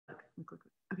Okay,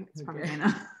 it's probably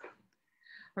enough.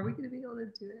 Are we going to be able to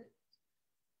do it?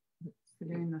 We're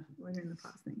doing the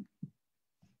pause thing.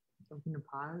 Something to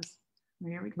pause.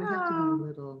 Here we go. We have to be a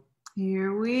little.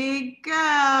 Here we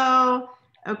go.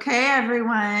 Okay,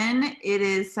 everyone. It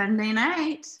is Sunday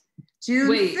night, June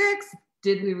 6th.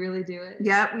 Did we really do it?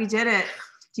 Yep, we did it.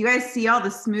 Do you guys see all the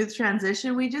smooth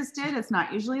transition we just did? It's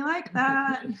not usually like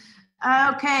that.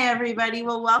 Okay, everybody.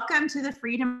 Well, welcome to the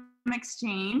Freedom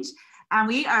Exchange.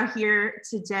 We are here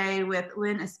today with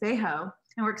Lynn Espejo,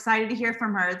 and we're excited to hear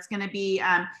from her. It's going to be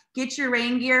get your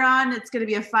rain gear on. It's going to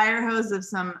be a fire hose of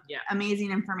some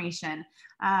amazing information.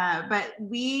 But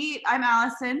I'm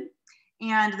Allison,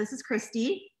 and this is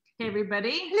Christy. Hey,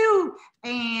 everybody. Hello.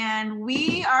 And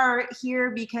we are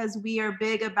here because we are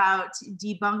big about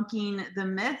debunking the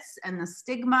myths and the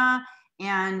stigma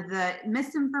and the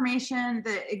misinformation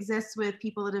that exists with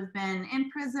people that have been in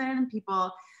prison,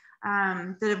 people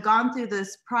that have gone through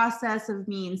this process of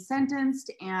being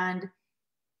sentenced, and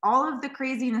all of the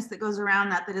craziness that goes around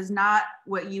that is not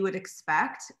what you would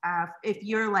expect. If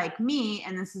you're like me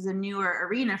and this is a newer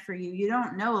arena for you, you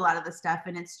don't know a lot of the stuff,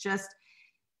 and it's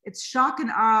shock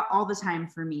and awe all the time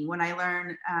for me. When I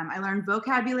learn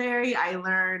vocabulary, I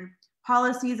learn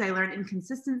policies, I learn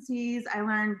inconsistencies, I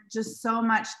learn just so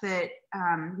much that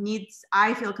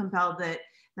I feel compelled that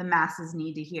the masses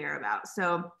need to hear about.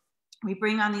 So we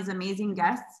bring on these amazing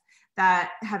guests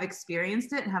that have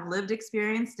experienced it and have lived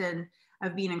experienced and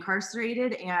of being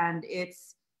incarcerated. And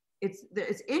it's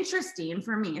interesting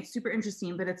for me. It's super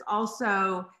interesting, but it's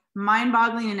also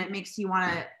mind-boggling, and it makes you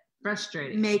want to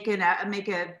frustrating. Make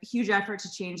a huge effort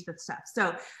to change the stuff.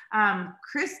 So,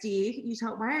 Christy,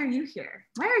 why are you here?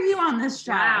 Why are you on this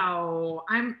show? Wow,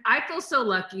 I feel so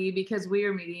lucky because we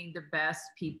are meeting the best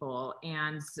people.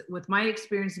 And with my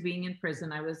experience of being in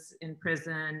prison, I was in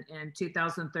prison in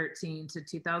 2013 to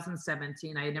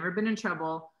 2017. I had never been in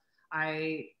trouble.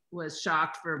 I was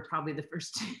shocked for probably the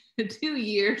first 2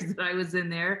 years that I was in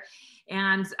there.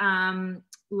 And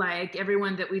like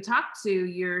everyone that we talk to,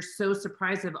 you're so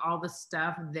surprised of all the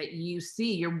stuff that you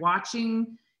see. You're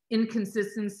watching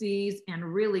inconsistencies and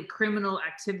really criminal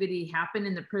activity happen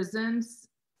in the prisons,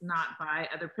 not by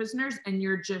other prisoners. And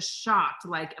you're just shocked.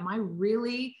 Like, am I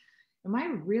really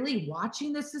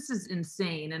watching this? This is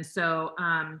insane. And so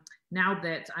now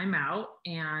that I'm out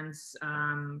and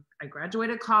I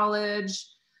graduated college,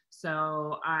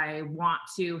 so I want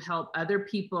to help other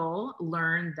people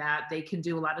learn that they can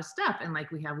do a lot of stuff. And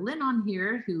like we have Lynn on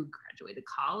here who graduated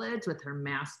college with her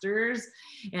master's.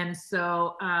 And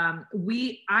so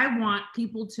I want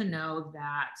people to know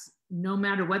that no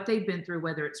matter what they've been through,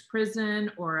 whether it's prison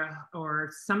or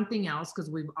something else, because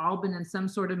we've all been in some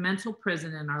sort of mental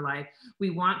prison in our life, we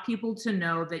want people to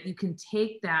know that you can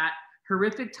take that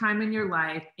horrific time in your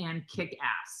life and kick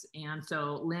ass. And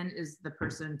so Lynn is the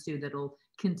person too that'll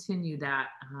continue that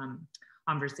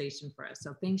conversation for us.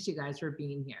 So thanks you guys for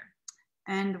being here.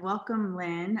 And welcome,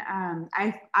 Lynn.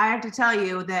 I have to tell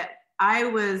you that I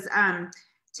was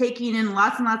taking in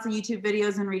lots and lots of YouTube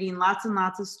videos and reading lots and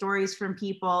lots of stories from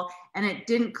people, and it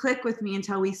didn't click with me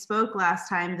until we spoke last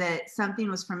time that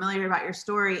something was familiar about your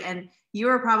story. And you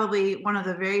were probably one of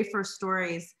the very first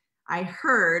stories I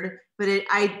heard, but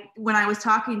when I was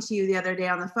talking to you the other day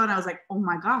on the phone, I was like, oh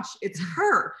my gosh, it's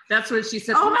her. That's what she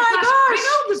said. Oh my gosh,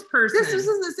 I know this person. This is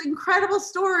this incredible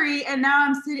story. And now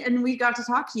I'm sitting and we got to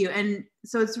talk to you. And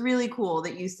so it's really cool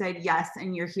that you said yes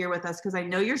and you're here with us, because I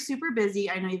know you're super busy.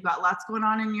 I know you've got lots going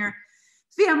on in your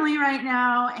family right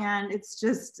now. And it's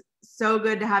just so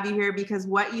good to have you here, because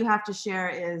what you have to share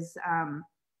is,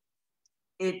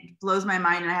 it blows my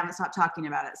mind, and I haven't stopped talking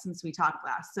about it since we talked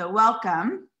last. So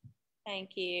welcome.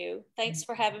 Thank you. Thanks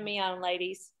for having me on,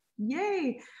 ladies.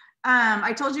 Yay.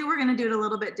 I told you we're going to do it a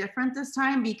little bit different this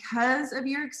time because of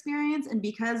your experience and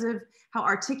because of how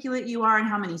articulate you are and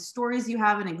how many stories you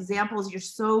have and examples. You're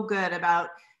so good about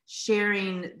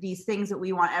sharing these things that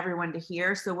we want everyone to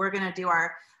hear. So we're going to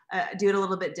do it a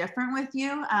little bit different with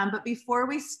you. But before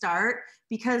we start,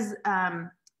 because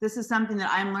this is something that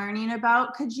I'm learning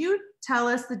about, could you tell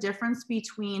us the difference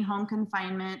between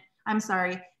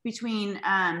between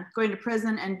going to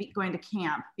prison and going to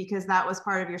camp, because that was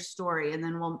part of your story, and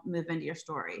then we'll move into your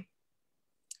story.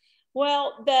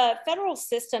 Well, the federal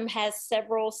system has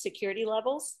several security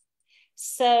levels.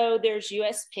 So there's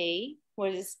USP,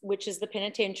 which is the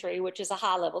penitentiary, which is a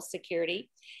high level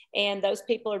security. And those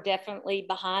people are definitely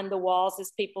behind the walls,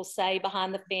 as people say,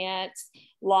 behind the fence,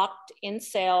 locked in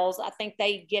cells. I think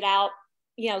they get out,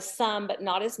 some, but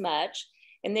not as much.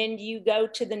 And then you go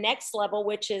to the next level,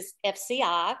 which is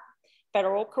FCI,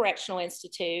 Federal Correctional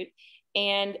Institute.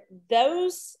 And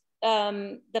those,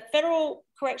 the Federal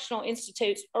correctional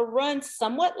institutes are run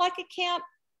somewhat like a camp,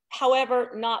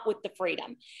 however, not with the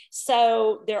freedom.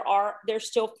 So there's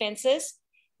still fences.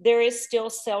 There is still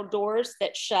cell doors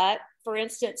that shut. For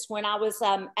instance, when I was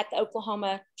at the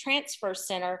Oklahoma Transfer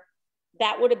Center,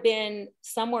 that would have been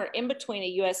somewhere in between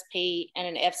a USP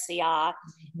and an FCI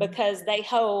because they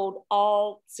hold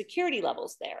all security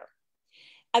levels there.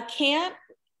 A camp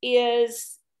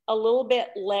is a little bit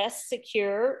less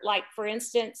secure. Like, for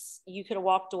instance, you could have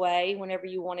walked away whenever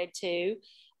you wanted to.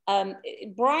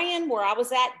 Bryan, where I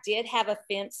was at, did have a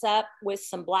fence up with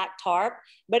some black tarp,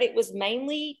 but it was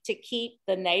mainly to keep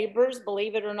the neighbors,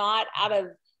 believe it or not, out of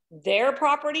their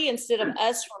property instead of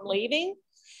us from leaving.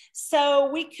 So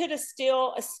we could have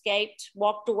still escaped,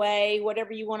 walked away,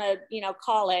 whatever you want to,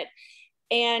 call it.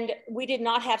 And we did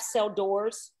not have cell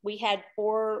doors. We had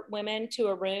 4 women to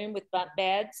a room with bunk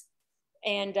beds.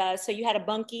 And so you had a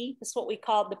bunkie. That's what we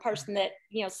called the person that,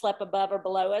 slept above or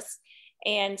below us.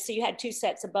 And so you had 2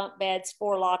 sets of bunk beds,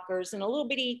 4 lockers, and a little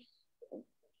bitty,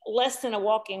 less than a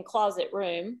walk-in closet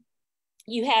room.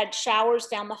 You had showers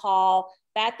down the hall,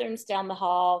 bathrooms down the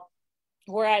hall.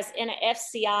 Whereas in an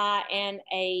FCI and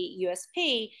a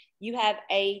USP, you have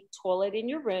a toilet in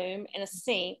your room and a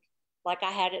sink, like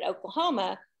I had at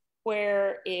Oklahoma,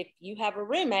 where if you have a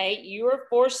roommate, you are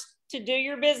forced to do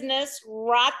your business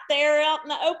right there out in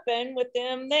the open with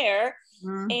them there.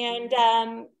 Mm-hmm.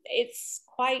 And it's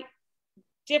quite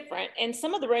different. And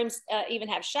some of the rooms even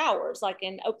have showers. Like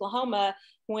in Oklahoma,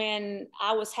 when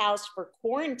I was housed for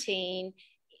quarantine,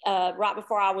 right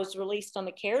before I was released on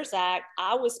the CARES Act,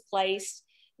 I was placed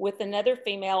with another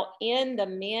female in the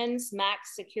men's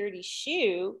max security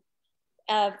SHU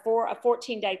for a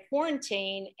 14-day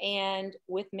quarantine, and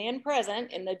with men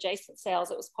present in the adjacent cells.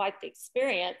 It was quite the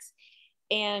experience.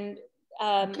 And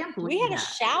we had a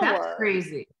shower. That's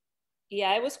crazy.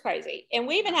 Yeah, it was crazy. And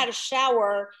we even had a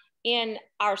shower in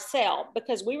our cell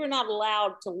because we were not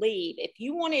allowed to leave. If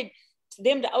you wanted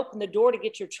them to open the door to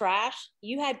get your trash,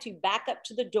 you had to back up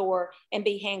to the door and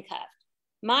be handcuffed.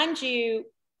 Mind you,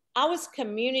 I was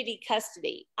community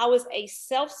custody. I was a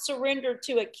self-surrender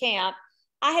to a camp.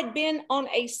 I had been on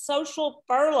a social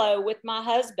furlough with my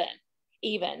husband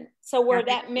even. So where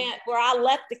that meant where I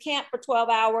left the camp for 12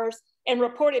 hours and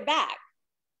reported back.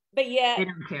 But yet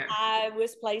I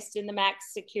was placed in the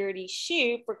max security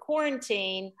SHU for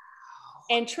quarantine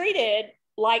and treated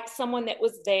like someone that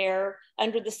was there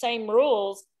under the same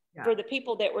rules for the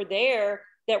people that were there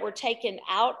that were taken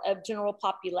out of general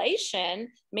population,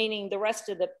 meaning the rest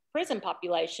of the prison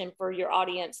population, for your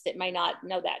audience that may not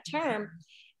know that term.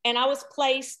 And I was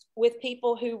placed with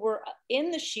people who were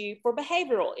in the SHU for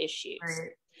behavioral issues.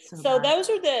 Right. So those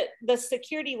are the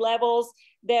security levels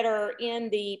that are in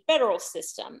the federal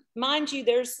system. Mind you,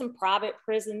 there's some private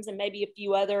prisons and maybe a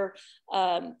few other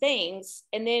things.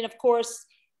 And then, of course,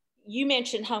 you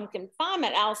mentioned home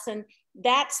confinement, Allison.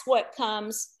 That's what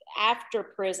comes after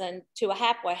prison to a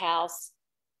halfway house.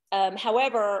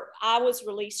 However, I was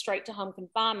released straight to home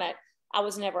confinement. I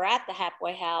was never at the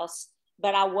halfway house,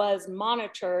 but I was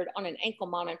monitored on an ankle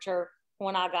monitor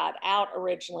when I got out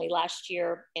originally last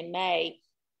year in May.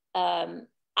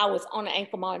 I was on an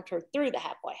ankle monitor through the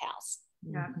halfway house.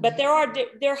 Yeah. But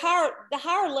the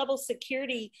higher level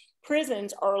security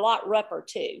prisons are a lot rougher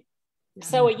too. Yeah.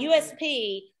 So a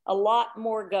USP, a lot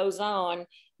more goes on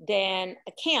than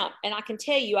a camp. And I can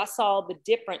tell you, I saw the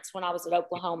difference when I was at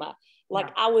Oklahoma. Like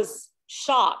I was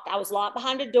shocked. I was locked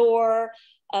behind a door.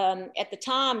 At the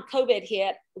time COVID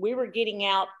hit, we were getting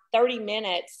out 30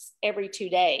 minutes every 2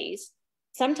 days.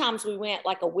 Sometimes we went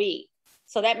like a week.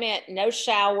 So that meant no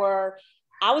shower.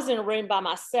 I was in a room by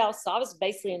myself. So I was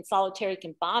basically in solitary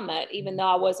confinement, even though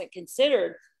I wasn't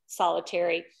considered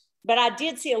solitary. But I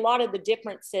did see a lot of the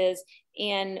differences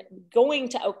in going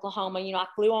to Oklahoma. I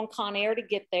flew on Conair to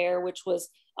get there, which was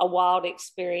a wild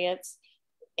experience.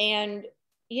 And,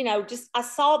 just I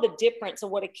saw the difference of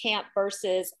what a camp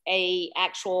versus a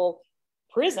actual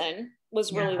prison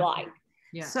was really like.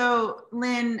 Yeah. So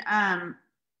Lynn,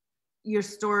 your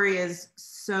story is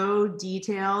so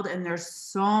detailed and there's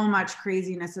so much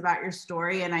craziness about your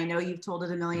story. And I know you've told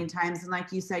it a million times. And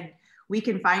like you said, we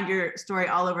can find your story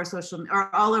all over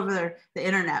all over the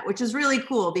internet, which is really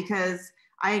cool because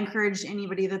I encourage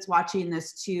anybody that's watching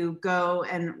this to go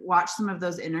and watch some of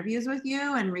those interviews with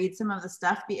you and read some of the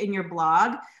stuff in your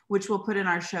blog, which we'll put in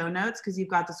our show notes because you've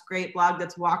got this great blog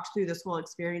that's walked through this whole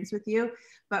experience with you.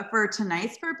 But for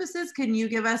tonight's purposes, can you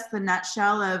give us the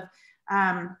nutshell of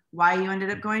why you ended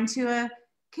up going to a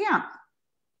camp?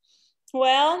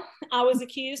 Well, I was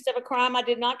accused of a crime I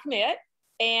did not commit,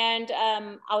 and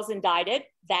I was indicted.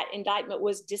 That indictment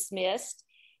was dismissed.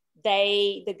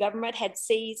 The government had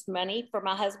seized money for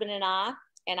my husband and I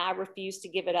and I refused to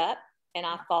give it up, and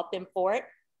I fought them for it.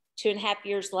 2.5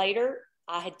 years later,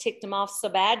 I had ticked them off so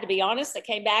bad, to be honest, they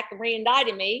came back and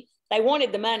re-indicted me. They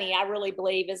wanted the money, I really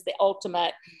believe, is the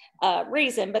ultimate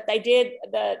reason, but they did.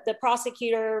 The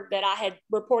prosecutor that I had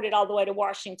reported all the way to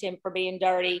Washington for being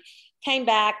dirty came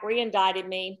back, re-indicted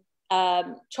me,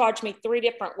 charged me 3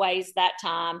 different ways that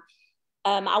time.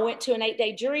 I went to an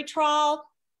 8-day jury trial,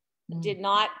 did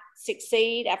not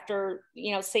succeed after,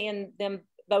 seeing them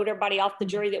vote everybody off the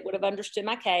jury that would have understood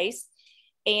my case.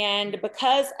 And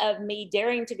because of me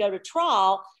daring to go to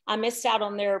trial, I missed out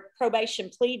on their probation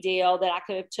plea deal that I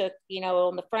could have took,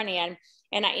 on the front end.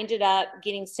 And I ended up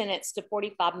getting sentenced to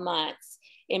 45 months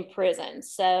in prison.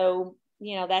 So,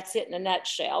 that's it in a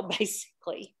nutshell,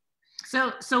 basically.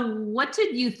 So what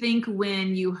did you think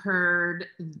when you heard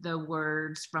the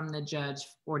words from the judge,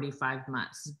 45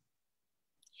 months?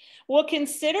 Well,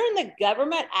 considering the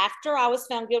government, after I was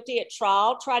found guilty at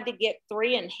trial, tried to get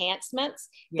 3 enhancements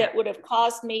that would have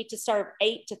caused me to serve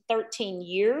 8 to 13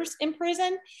 years in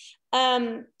prison.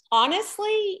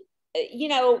 Honestly,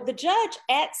 the judge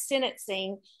at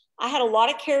sentencing, I had a lot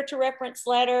of character reference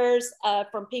letters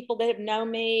from people that have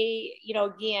known me.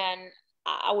 Again,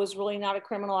 I was really not a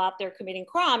criminal out there committing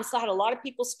crimes. So I had a lot of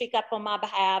people speak up on my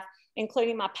behalf,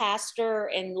 including my pastor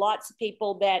and lots of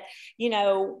people that,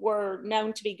 were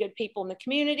known to be good people in the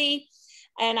community.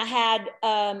 And I had,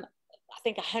 I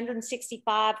think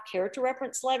 165 character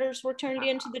reference letters were turned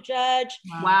in to the judge.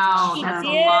 Wow, that's a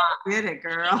lot. Get it,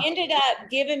 girl. He ended up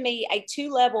giving me a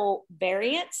 2-level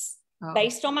variance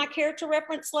based on my character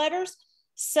reference letters.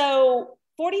 So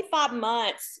 45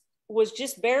 months was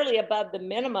just barely above the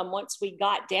minimum once we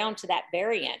got down to that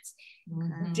variance.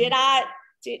 Mm-hmm. Did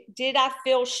I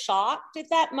feel shocked at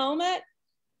that moment?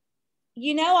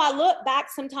 I look back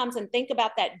sometimes and think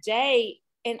about that day,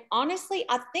 and honestly,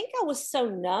 I think I was so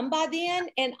numb by then,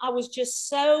 and I was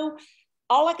just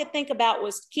all I could think about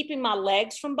was keeping my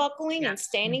legs from buckling and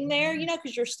standing there,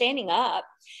 because you're standing up.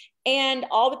 And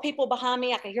all the people behind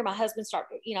me, I could hear my husband start,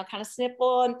 kind of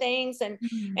sniffle and things. And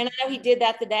I know he did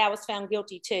that the day I was found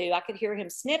guilty too. I could hear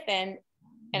him sniffing,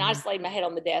 and I just laid my head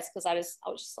on the desk because I was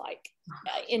just like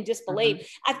in disbelief.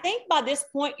 I think by this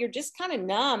point, you're just kind of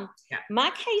numb. Yeah.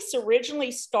 My case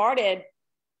originally started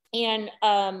in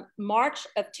March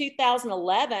of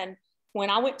 2011, when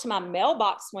I went to my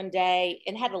mailbox one day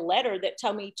and had a letter that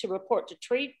told me to report to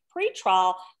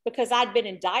pre-trial because I'd been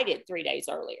indicted 3 days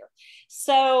earlier.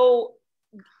 So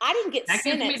I didn't get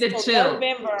sentenced until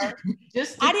November.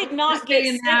 I did not get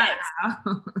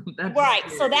sentenced. Right.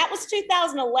 So that was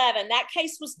 2011. That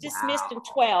case was dismissed in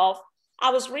 12. I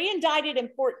was re-indicted in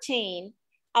 14.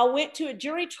 I went to a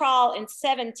jury trial in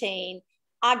 17.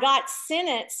 I got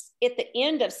sentenced at the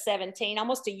end of 17,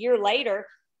 almost a year later.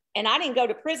 And I didn't go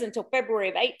to prison until February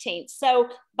of 18. So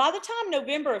by the time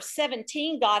November of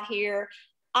 17 got here,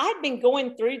 I'd been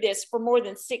going through this for more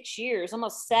than 6 years,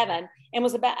 almost 7, and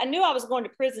I knew I was going to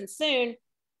prison soon.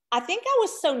 I think I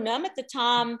was so numb at the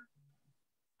time.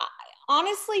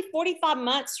 Honestly, 45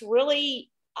 months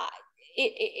really,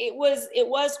 it was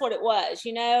what it was,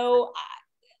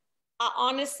 I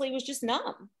honestly was just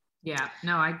numb. Yeah,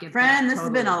 no, I get Friend, that. This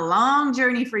has been a long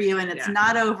journey for you, and it's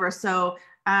not over. So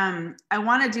I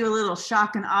want to do a little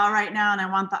shock and awe right now, and I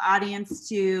want the audience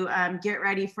to get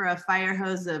ready for a fire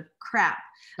hose of crap.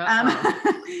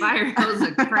 Fire hose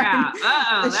of crap.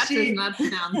 That does not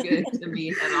sound good to me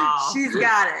at all. She's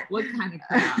got it. What kind of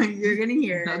crap? You're gonna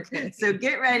hear it. Okay. So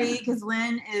get ready, because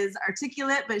Lynn is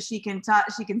articulate, but she can talk.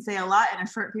 She can say a lot in a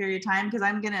short period of time. Because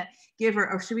I'm gonna give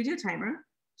her. Oh, should we do a timer?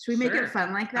 Should we make it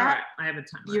fun like that? All right, I have a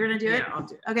timer. You're gonna do it? Yeah, I'll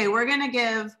do it. Okay, we're gonna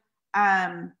give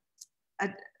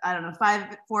I don't know,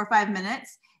 4 or 5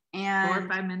 minutes. And 4 or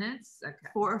 5 minutes? Okay.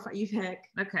 4 or 5, you pick.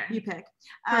 Okay. You pick.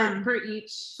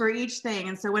 For each thing.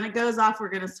 And so when it goes off, we're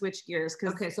going to switch gears.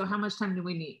 Okay, so how much time do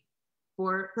we need?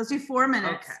 4? Let's do 4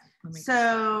 minutes. Okay.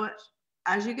 So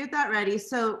as you get that ready,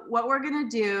 so what we're going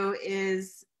to do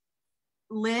is,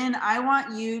 Lynn, I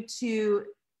want you to,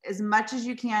 as much as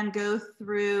you can, go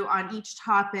through on each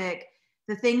topic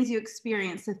the things you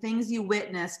experienced, the things you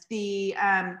witnessed, the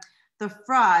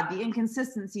fraud, the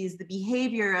inconsistencies, the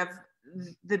behavior of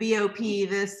the BOP,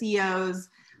 the COs,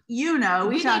 we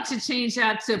need to change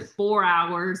that to 4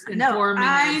 hours and 4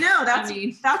 minutes. I know, that's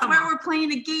why we're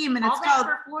playing a game, and it's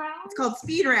called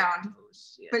Speed Round. Oh,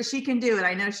 shit. But she can do it.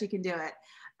 I know she can do it.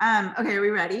 Okay, are we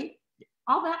ready?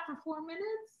 All that for 4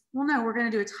 minutes? Well, no, we're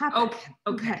going to do a topic.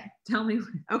 Okay. Tell me.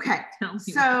 Okay. Tell me.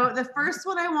 So the first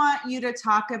one I want you to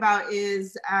talk about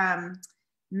is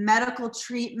medical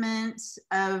treatment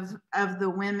of the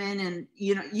women, and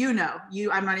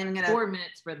I'm not even gonna 4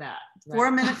 minutes for that. Right?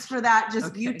 4 minutes for that.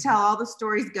 Just you tell all the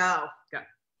stories. Go.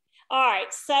 All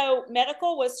right, so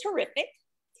medical was horrific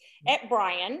at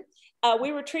Bryan.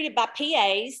 We were treated by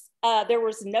PAs. There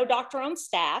was no doctor on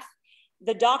staff.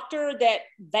 The doctor that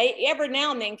they every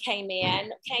now and then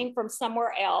came from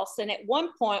somewhere else. And at one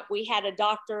point we had a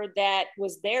doctor that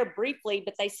was there briefly,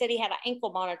 but they said he had an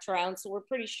ankle monitor on. So we're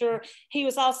pretty sure he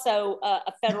was also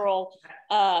a federal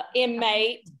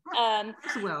inmate.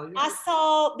 I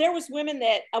saw there was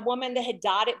a woman that had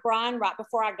died at Bryan right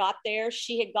before I got there.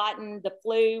 She had gotten the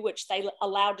flu, which they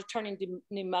allowed to turn into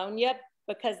pneumonia,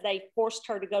 because they forced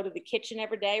her to go to the kitchen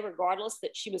every day, regardless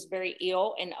that she was very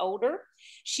ill and older.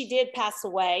 She did pass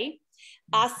away.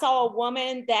 I saw a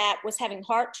woman that was having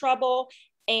heart trouble,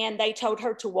 and they told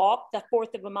her to walk the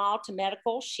 1/4 of a mile to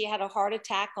medical. She had a heart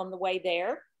attack on the way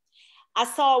there. I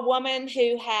saw a woman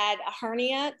who had a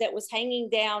hernia that was hanging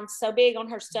down so big on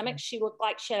her stomach, she looked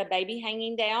like she had a baby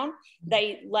hanging down.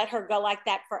 They let her go like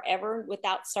that forever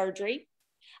without surgery.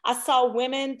 I saw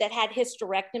women that had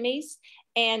hysterectomies,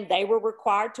 and they were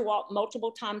required to walk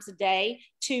multiple times a day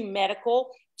to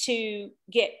medical to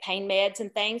get pain meds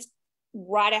and things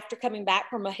right after coming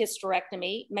back from a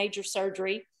hysterectomy, major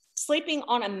surgery, sleeping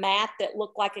on a mat that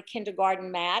looked like a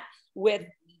kindergarten mat with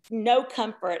no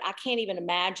comfort. I can't even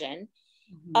imagine.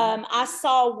 I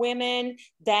saw women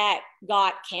that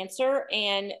got cancer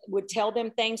and would tell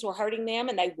them things were hurting them,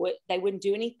 and they wouldn't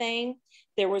do anything.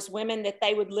 There was women that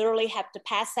they would literally have to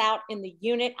pass out in the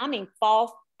unit. I mean,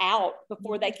 fall out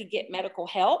before they could get medical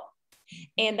help.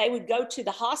 And they would go to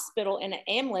the hospital in an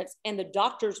ambulance, and the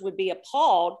doctors would be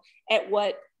appalled at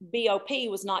what BOP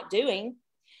was not doing.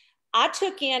 I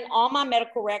took in all my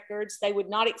medical records. They would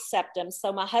not accept them.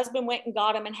 So my husband went and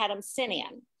got them and had them sent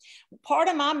in. Part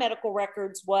of my medical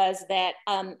records was that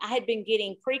I had been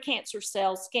getting precancer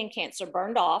cells, skin cancer,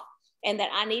 burned off, and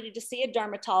that I needed to see a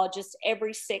dermatologist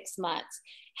every 6 months.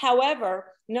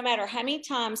 However, no matter how many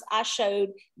times I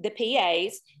showed the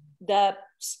PAs the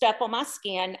stuff on my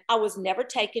skin, I was never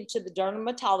taken to the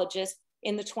dermatologist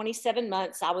in the 27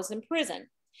 months I was in prison.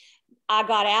 I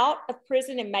got out of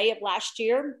prison in May of last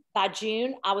year. By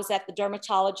June, I was at the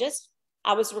dermatologist.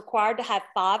 I was required to have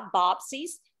 5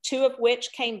 biopsies, 2 of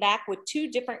which came back with 2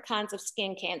 different kinds of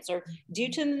skin cancer due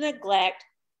to the neglect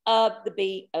of the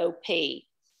BOP.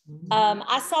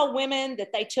 I saw women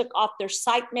that they took off their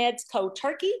psych meds cold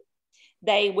turkey.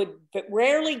 They would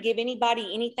rarely give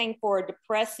anybody anything for a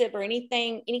depressive or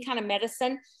anything, any kind of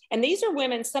medicine. And these are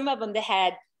women, some of them that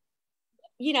had,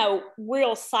 you know,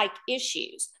 real psych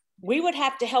issues. We would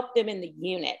have to help them in the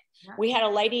unit. We had a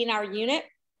lady in our unit.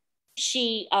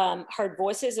 She heard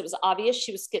voices. It was obvious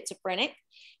she was schizophrenic.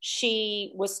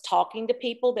 She was talking to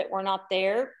people that were not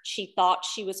there. She thought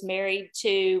she was married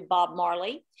to Bob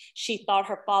Marley. She thought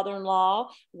her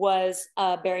father-in-law was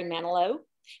Barry Manilow.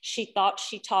 She thought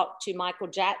she talked to Michael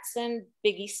Jackson,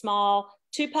 Biggie Small,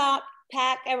 Tupac,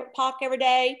 Pac every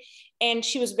day. And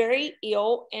she was very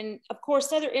ill. And of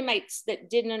course, other inmates that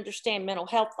didn't understand mental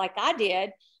health like I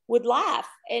did would laugh.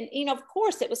 And, you know, of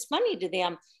course, it was funny to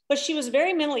them. But she was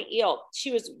very mentally ill.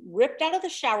 She was ripped out of the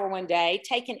shower one day,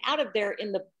 taken out of there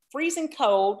in the freezing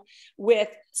cold with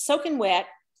soaking wet,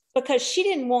 because she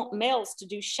didn't want males to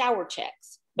do shower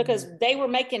checks, because they were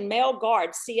making male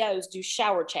guard COs do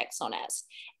shower checks on us.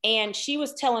 And she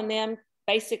was telling them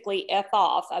basically F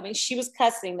off. I mean, she was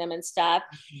cussing them and stuff.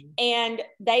 And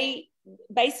they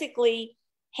basically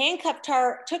handcuffed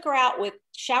her, took her out with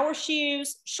shower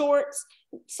shoes, shorts,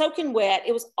 soaking wet.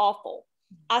 It was awful.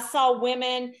 I saw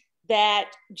women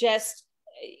that just,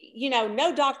 you know,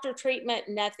 no doctor treatment,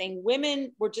 nothing.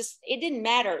 Women were just, it didn't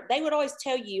matter. They would always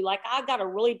tell you, like, I got a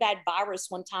really bad virus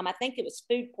one time. I think it was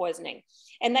food poisoning.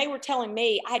 And they were telling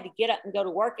me I had to get up and go to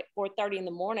work at 4:30 in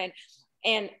the morning.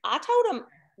 And I told them,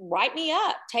 write me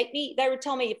up, take me. They were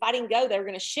telling me if I didn't go, they were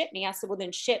going to ship me. I said, well,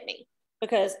 then ship me,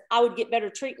 because I would get better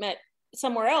treatment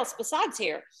somewhere else besides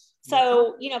here.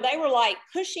 So, you know, they were like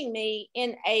pushing me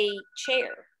in a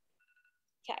chair.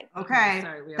 Okay.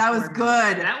 Sorry, that was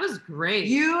good. That was great.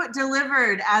 You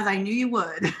delivered as I knew you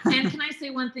would. And can I say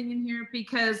one thing in here?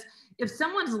 Because if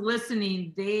someone's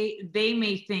listening, they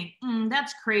may think,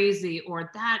 that's crazy, or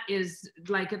that is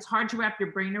like, it's hard to wrap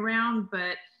your brain around.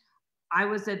 But I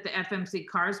was at the FMC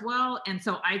Carswell, and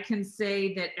so I can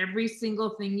say that every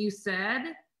single thing you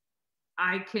said,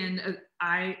 I can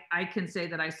say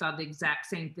that I saw the exact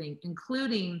same thing,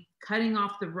 including cutting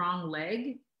off the wrong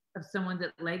leg of someone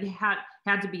that leg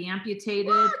had to be amputated.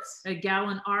 What? A gal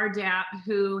in RDAP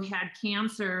who had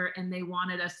cancer, and they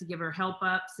wanted us to give her help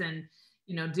ups and,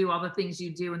 you know, do all the things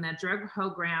you do in that drug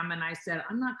program. And I said,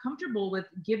 I'm not comfortable with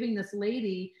giving this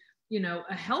lady, you know,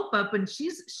 a help up, and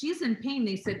she's in pain.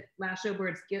 They said,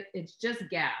 Lashover, it's just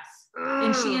gas.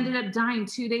 And she ended up dying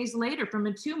 2 days later from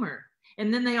a tumor.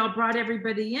 And then they all brought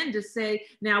everybody in to say,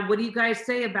 now, what do you guys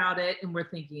say about it? And we're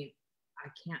thinking, I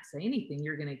can't say anything.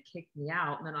 You're going to kick me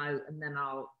out. And then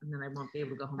I won't be able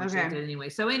to go home. Which I did anyway.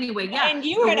 So anyway, yeah. And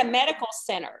you were at a medical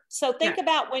center. So think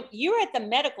about when you were at the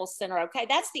medical center. Okay.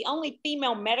 That's the only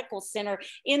female medical center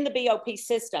in the BOP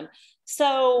system.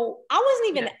 So I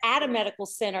wasn't even at a medical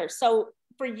center. So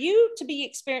for you to be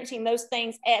experiencing those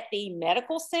things at the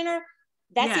medical center,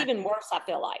 that's even worse, I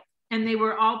feel like. And they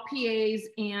were all PAs,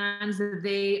 and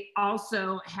they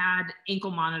also had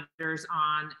ankle monitors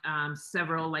on,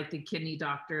 several, like the kidney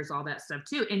doctors, all that stuff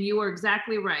too. And you were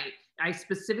exactly right. I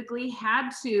specifically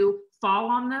had to fall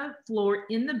on the floor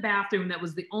in the bathroom. That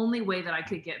was the only way that I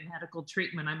could get medical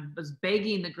treatment. I was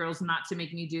begging the girls not to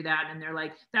make me do that. And they're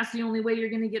like, that's the only way you're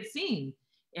going to get seen.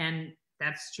 And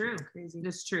that's true. Crazy.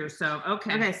 It's true. So,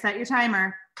 okay, set your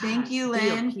timer. Thank you,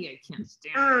 Lynn. I can't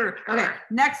stand it. Okay,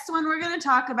 next one we're going to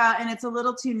talk about, and it's a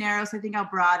little too narrow, so I think I'll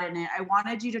broaden it. I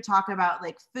wanted you to talk about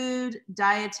like food,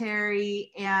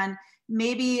 dietary, and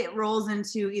maybe it rolls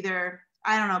into either,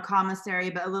 I don't know,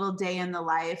 commissary, but a little day in the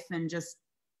life and just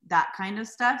that kind of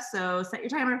stuff. So set your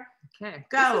timer. Okay,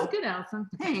 go. This is good, Allison.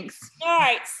 Thanks. All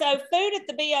right, so food at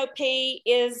the BOP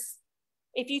is,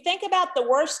 if you think about the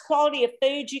worst quality of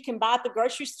food you can buy at the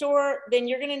grocery store, then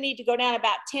you're going to need to go down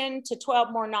about 10 to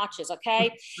 12 more notches,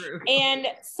 okay? And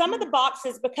some of the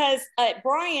boxes, because at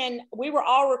Bryan, we were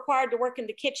all required to work in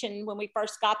the kitchen when we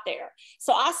first got there.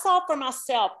 So I saw for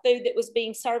myself food that was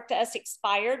being served to us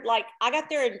expired. Like I got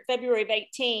there in February of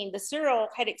 18. The cereal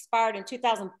had expired in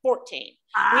 2014.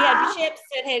 We had chips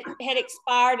that had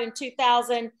expired in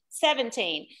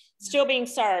 2017, still being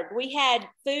served. We had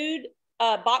food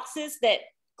boxes that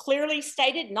clearly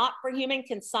stated not for human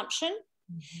consumption.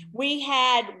 We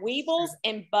had weevils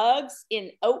and bugs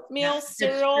in oatmeal,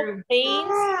 cereal,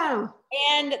 beans,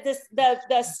 and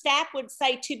the staff would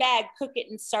say, too bad, cook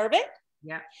it and serve it.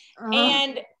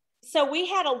 And so we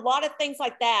had a lot of things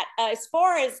like that. As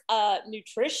far as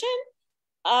nutrition,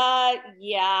 I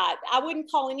wouldn't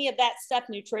call any of that stuff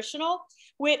nutritional,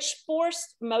 which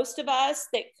forced most of us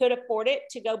that could afford it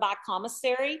to go buy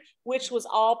commissary, which was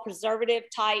all preservative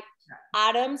type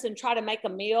items, and try to make a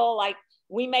meal. Like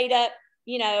we made up,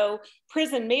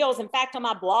 prison meals. In fact, on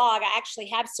my blog, I actually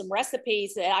have some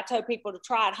recipes that I told people to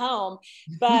try at home,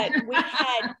 but we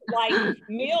had like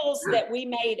meals that we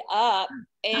made up,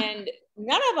 and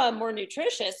none of them were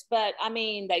nutritious, but I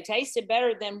mean, they tasted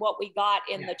better than what we got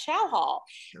in the chow hall.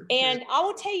 And I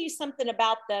will tell you something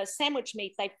about the sandwich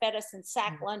meat they fed us in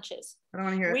sack lunches. I don't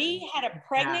want to hear it. We had a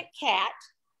pregnant cat,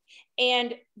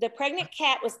 and the pregnant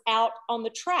cat was out on the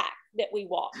track that we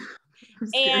walked.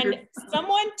 And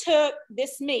someone took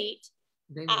this meat.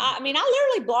 I mean,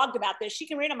 I literally blogged about this. You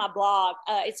can read on my blog.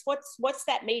 It's what's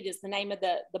that meat is the name of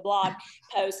the blog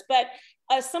post. But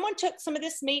someone took some of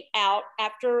this meat out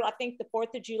after, I think, the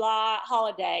 4th of July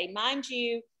holiday. Mind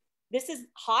you, this is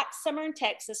hot summer in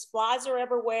Texas. Flies are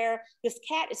everywhere. This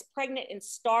cat is pregnant and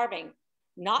starving.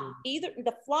 Not either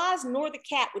the flies nor the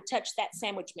cat would touch that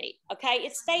sandwich meat. Okay.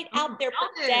 It stayed out there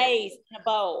for days in a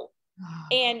bowl.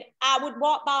 And I would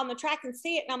walk by on the track and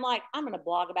see it. And I'm like, I'm going to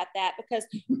blog about that, because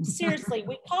seriously,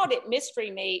 we called it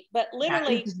mystery meat, but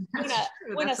literally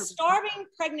when a starving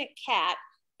pregnant cat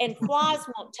and flies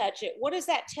won't touch it, what does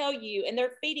that tell you? And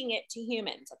they're feeding it to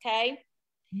humans. Okay.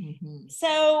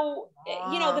 So,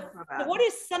 what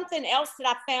is something else that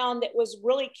I found that was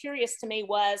really curious to me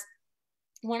was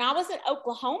when I was in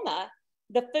Oklahoma,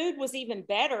 the food was even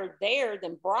better there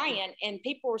than Bryan. And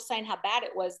people were saying how bad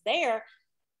it was there.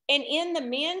 And in the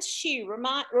men's shoe,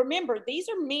 remember, these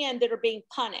are men that are being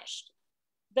punished.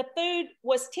 The food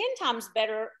was 10 times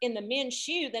better in the men's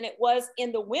shoe than it was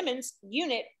in the women's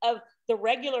unit of the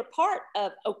regular part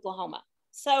of Oklahoma.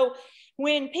 So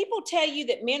when people tell you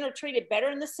that men are treated better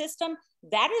in the system,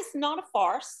 that is not a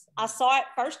farce. I saw it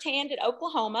firsthand at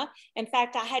Oklahoma. In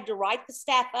fact, I had to write the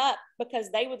staff up because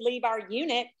they would leave our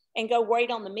unit and go wait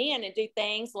on the men and do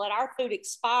things, let our food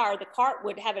expire. The cart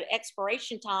would have an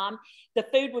expiration time. The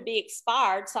food would be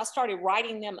expired. So I started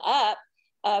writing them up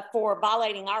for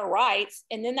violating our rights.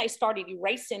 And then they started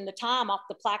erasing the time off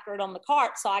the placard on the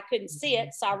cart, so I couldn't see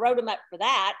it. So I wrote them up for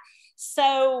that.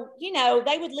 So,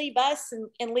 they would leave us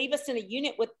and leave us in a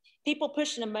unit with people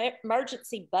pushing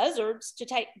emergency buzzers to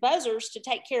take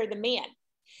care of the men.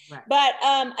 Right. But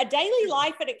a daily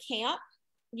life at a camp,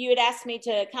 you had asked me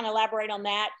to kind of elaborate on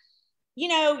that.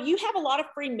 You have a lot of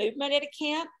free movement at a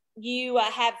camp. You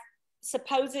have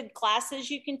supposed classes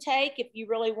you can take, if you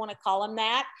really want to call them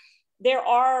that.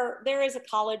 There is a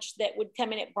college that would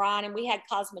come in at Bryan, and we had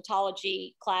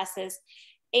cosmetology classes.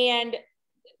 And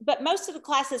but most of the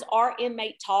classes are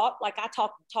inmate taught. Like I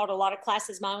taught a lot of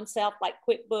classes my own self, like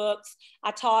QuickBooks.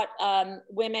 I taught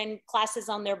women classes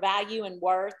on their value and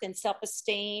worth and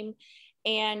self-esteem,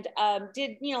 and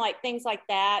did, you know, like things like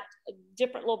that,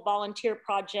 different little volunteer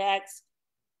projects.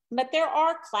 But there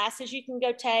are classes you can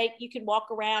go take. You can walk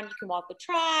around, you can walk the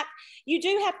track. You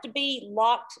do have to be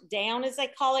locked down, as they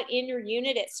call it, in your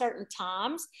unit at certain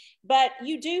times. But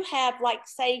you do have, like,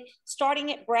 say,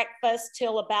 starting at breakfast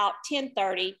till about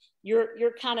 10:30,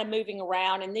 you're kind of moving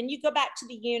around. And then you go back to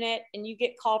the unit and you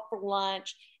get called for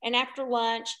lunch. And after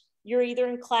lunch, you're either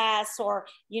in class or,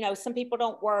 you know, some people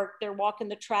don't work. They're walking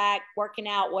the track, working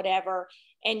out, whatever.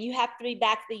 And you have to be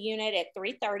back at the unit at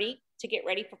 3:30 to get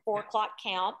ready for 4 o'clock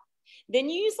count. Then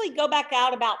you usually go back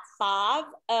out about 5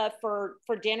 for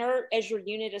dinner, as your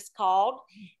unit is called.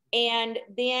 And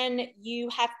then you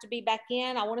have to be back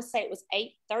in. I want to say it was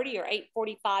 8:30 or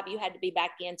 8:45 you had to be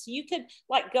back in. So you could,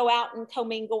 like, go out and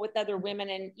commingle with other women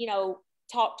and, you know,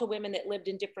 talk to women that lived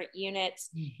in different units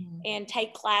and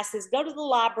take classes, go to the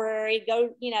library,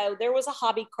 go, you know, there was a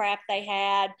hobby craft they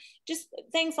had, just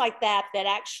things like that, that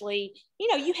actually, you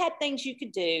know, you had things you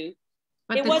could do.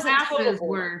 But it the wasn't classes total.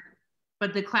 were,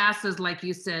 but the classes, like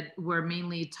you said, were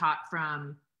mainly taught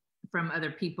from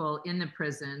other people in the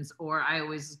prisons. Or I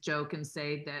always joke and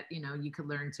say that, you know, you could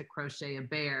learn to crochet a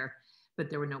bear, but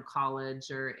there were no college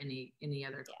or any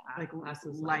other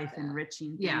classes, life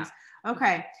enriching things. Yeah.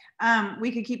 Okay.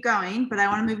 We could keep going, but I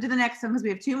want to move to the next one because we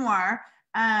have 2 more.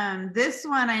 This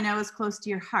one I know is close to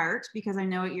your heart because I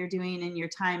know what you're doing in your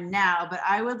time now, but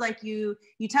I would like you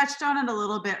touched on it a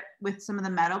little bit with some of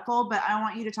the medical, but I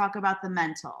want you to talk about the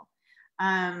mental.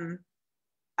 I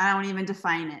don't even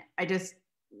define it.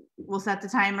 We'll set the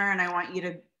timer and I want you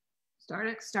to start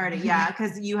it. Yeah.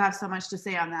 Because you have so much to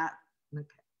say on that.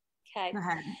 Okay. Go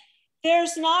ahead.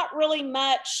 There's not really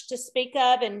much to speak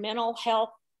of in mental health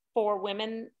for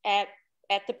women at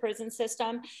the prison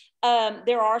system.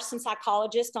 There are some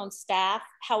psychologists on staff.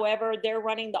 However, they're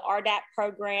running the RDAP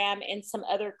program and some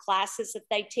other classes that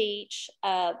they teach,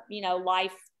 you know,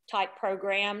 life type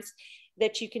programs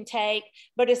that you can take.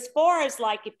 But as far as,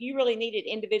 like, if you really needed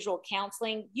individual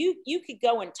counseling, you could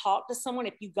go and talk to someone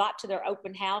if you got to their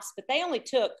open house, but they only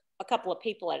took a couple of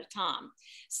people at a time.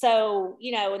 So,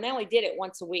 you know, and they only did it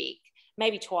once a week,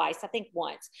 maybe twice, I think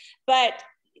once. But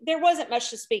there wasn't much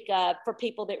to speak of for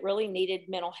people that really needed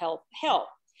mental health help.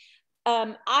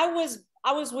 I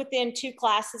was within 2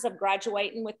 classes of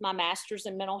graduating with my master's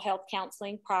in mental health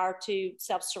counseling prior to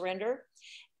self-surrender.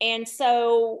 And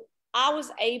so I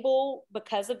was able,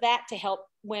 because of that, to help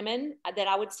women that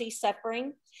I would see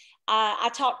suffering. I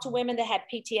talked to women that had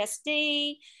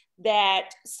PTSD, that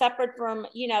suffered from,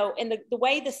 you know, and the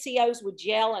way the COs would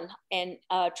yell and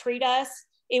treat us,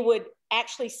 it would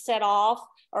actually set off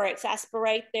or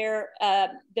exasperate their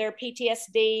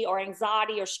PTSD or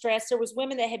anxiety or stress. There was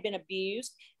women that had been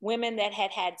abused, women that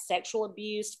had had sexual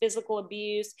abuse, physical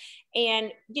abuse.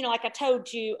 And, you know, like I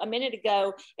told you a minute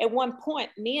ago, at one point,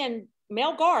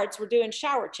 male guards were doing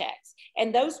shower checks,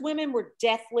 and those women were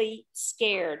deathly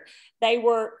scared. They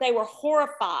were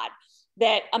horrified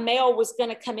that a male was going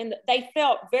to come in. They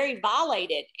felt very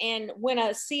violated. And when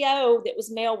a CO that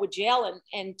was male would yell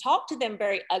and talk to them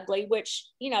very ugly, which,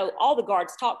 you know, all the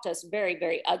guards talked to us very,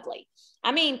 very ugly.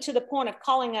 I mean, to the point of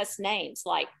calling us names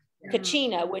like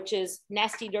Kachina, which is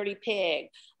nasty, dirty pig,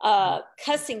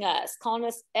 cussing us, calling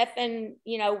us effing,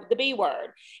 you know, the B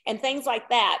word and things like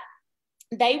that.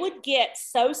 They would get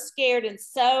so scared, and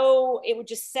so it would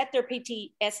just set their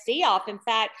PTSD off. In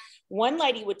fact, one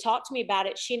lady would talk to me about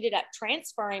it. She ended up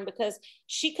transferring because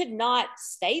she could not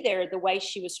stay there the way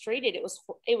she was treated.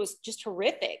 It was just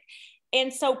horrific.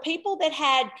 And so people that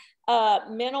had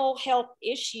mental health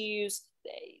issues,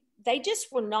 they just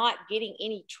were not getting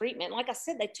any treatment. Like I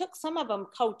said, they took some of them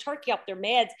cold turkey off their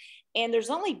meds, and there's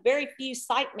only very few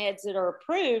psych meds that are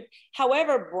approved.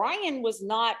 However, Bryan was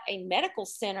not a medical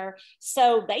center,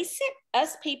 so they sent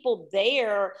us people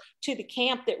there to the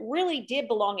camp that really did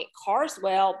belong at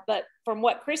Carswell. But from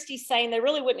what Christy's saying, they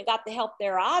really wouldn't have got the help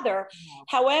there either. No.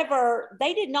 However,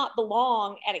 they did not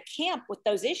belong at a camp with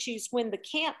those issues when the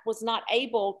camp was not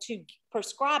able to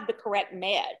prescribe the correct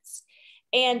meds.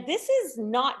 And this is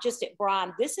not just at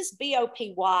Bryan, this is BOP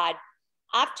wide.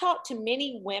 I've talked to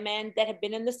many women that have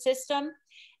been in the system,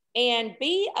 and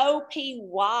BOP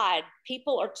wide,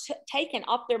 people are taken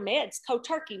off their meds, cold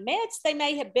turkey meds they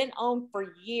may have been on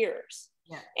for years.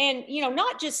 Yeah. And, you know,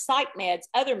 not just psych meds,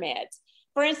 other meds.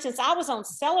 For instance, I was on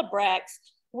Celebrex,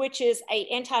 which is an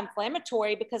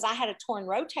anti-inflammatory, because I had a torn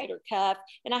rotator cuff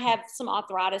and I have some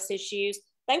arthritis issues.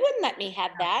 They wouldn't let me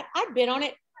have that. I'd been on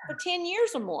it for 10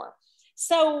 years or more.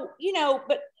 So, you know,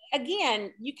 but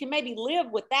again, you can maybe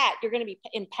live with that. You're going to be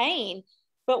in pain.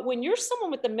 But when you're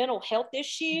someone with a mental health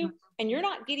issue and you're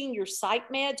not getting your psych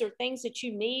meds or things that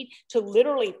you need to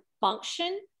literally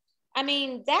function, I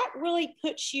mean, that really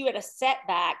puts you at a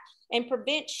setback and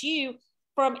prevents you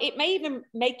from, it may even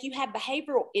make you have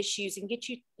behavioral issues and get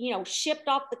you, shipped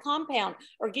off the compound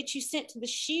or get you sent to the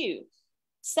SHU.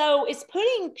 So it's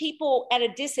putting people at a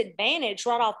disadvantage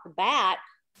right off the bat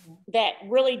that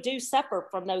really do suffer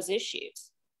from those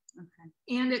issues.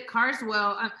 Okay. And at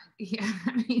Carswell, yeah,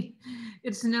 I mean,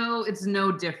 it's no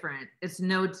different. It's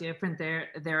no different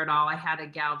there at all. I had a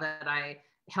gal that I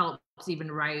helped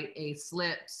even write a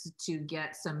slip to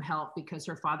get some help because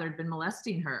her father had been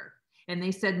molesting her. And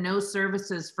they said no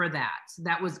services for that.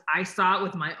 That was, I saw it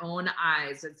with my own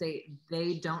eyes that they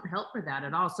don't help for that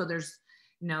at all. So there's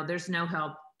no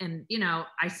help. And,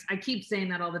 I keep saying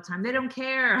that all the time. They don't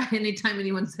care. Anytime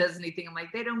anyone says anything, I'm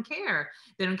like, they don't care.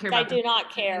 They don't care. They do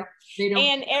not care.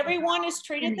 And everyone is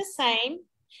treated the same.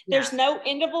 There's no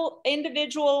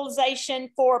individualization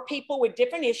for people with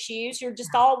different issues. You're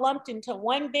just all lumped into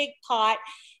one big pot.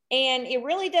 And it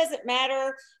really doesn't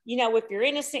matter, if you're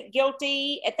innocent,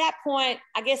 guilty. At that point,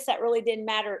 I guess that really didn't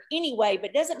matter anyway,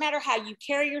 but it doesn't matter how you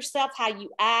carry yourself, how you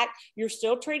act, you're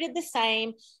still treated the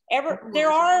same.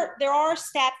 There are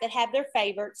staff that have their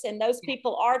favorites, and those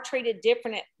people are treated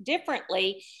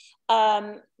differently,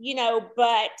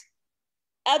 but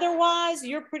otherwise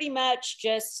you're pretty much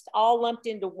just all lumped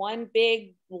into one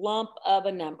big lump of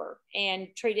a number and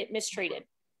mistreated.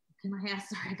 Can I ask,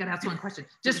 sorry, I gotta ask one question,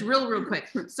 just real quick.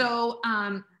 So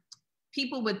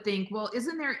people would think, well,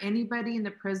 isn't there anybody in the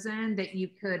prison that you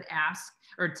could ask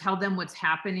or tell them what's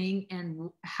happening, and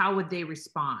how would they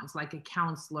respond? Like a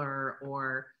counselor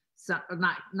or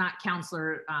not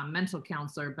counselor, mental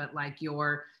counselor, but like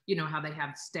how they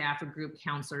have staff or group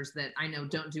counselors that I know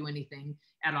don't do anything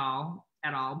at all.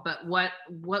 But what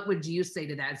would you say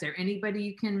to that? Is there anybody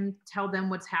you can tell them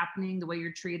what's happening, the way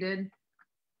you're treated?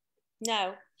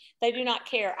 No, they do not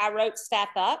care. I wrote staff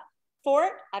up for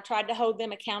it. I tried to hold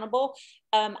them accountable.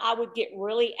 I would get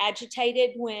really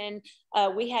agitated when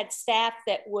we had staff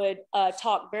that would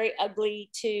talk very ugly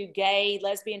to gay,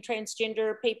 lesbian,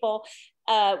 transgender people,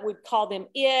 would call them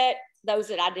it, those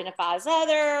that identify as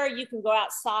other. You can go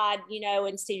outside,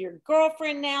 and see your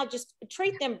girlfriend now, just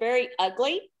treat them very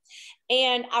ugly.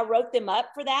 And I wrote them up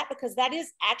for that because that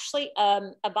is actually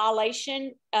a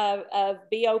violation of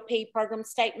BOP Program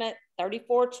Statement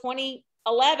 34/2011,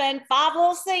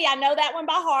 5c. I know that one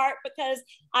by heart because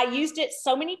I used it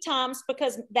so many times,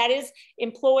 because that is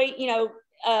employee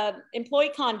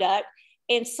conduct.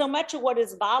 And so much of what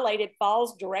is violated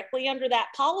falls directly under that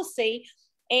policy.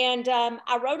 And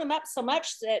I wrote them up so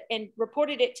much and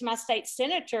reported it to my state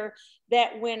senator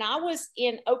that when I was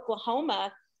in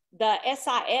Oklahoma, the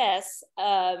SIS,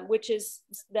 which is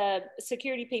the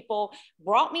security people,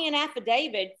 brought me an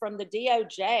affidavit from the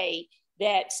DOJ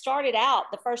that started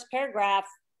out the first paragraph,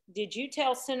 "Did you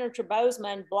tell Senator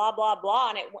Bozeman blah, blah,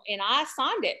 blah?" And I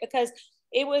signed it because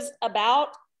it was about,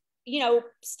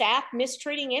 staff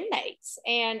mistreating inmates.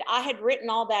 And I had written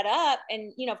all that up.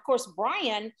 And, of course,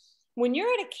 Brian, when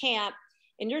you're at a camp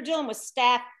and you're dealing with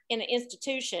staff in an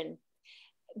institution,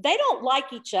 they don't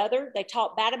like each other. They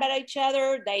talk bad about each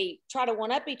other. They try to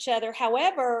one up each other.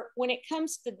 However, when it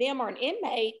comes to them or an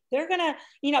inmate, they're going to,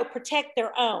 protect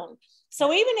their own.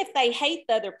 So even if they hate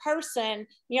the other person,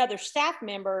 their staff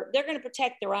member, they're going to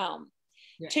protect their own.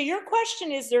 Yeah. To your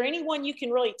question, is there anyone you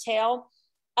can really tell?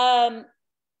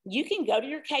 You can go to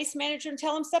your case manager and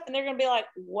tell them stuff, and they're going to be like,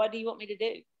 "What do you want me to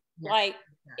do?" Yeah.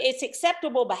 It's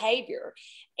acceptable behavior.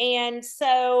 And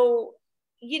so,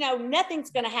 nothing's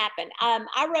going to happen.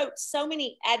 I wrote so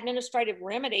many administrative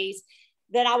remedies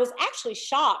that I was actually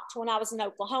shocked when I was in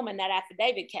Oklahoma and that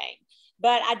affidavit came.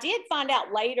 But I did find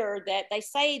out later that they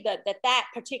say that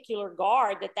particular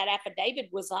guard that affidavit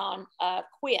was on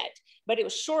quit. But it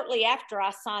was shortly after I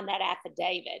signed that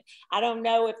affidavit. I don't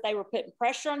know if they were putting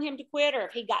pressure on him to quit, or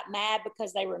if he got mad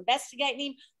because they were investigating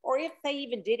him, or if they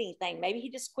even did anything. Maybe he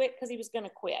just quit because he was going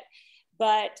to quit.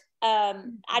 But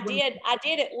I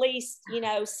did at least,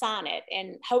 sign it,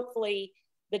 and hopefully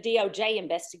the DOJ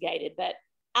investigated, but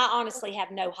I honestly have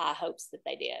no high hopes that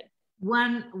they did.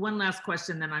 One last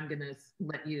question, then I'm going to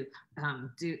let you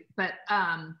do. But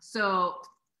so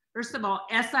first of all,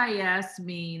 SIS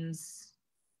means,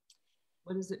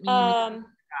 what does it mean?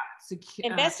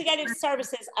 Investigative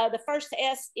services. The first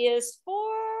S is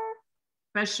for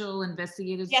Special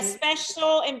Investigative Services. Yes,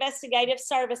 Special Investigative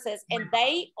Services. And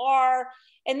they are,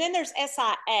 and then there's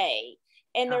SIA.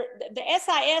 And the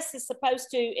SIS is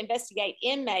supposed to investigate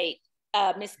inmate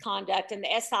misconduct, and the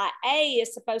SIA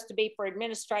is supposed to be for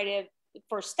administrative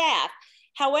for staff.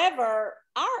 However,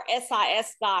 our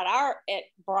SIS guy, at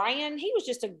Brian, he was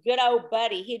just a good old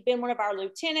buddy. He'd been one of our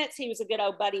lieutenants. He was a good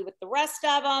old buddy with the rest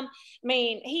of them. I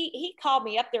mean, he called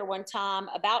me up there one time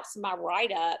about some of my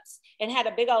write-ups and had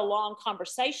a big old long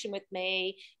conversation with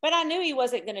me, but I knew he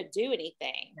wasn't going to do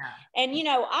anything. Yeah. And, you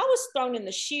know, I was thrown in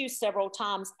the shoe several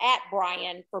times at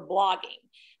Brian for blogging.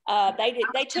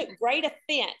 They took great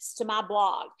offense to my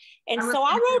blog. And so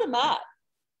I wrote him up.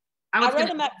 I wrote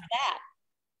him up for that.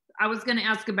 I was going to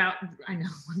ask about, I know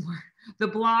one more, the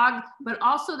blog, but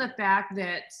also the fact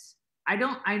that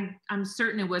I'm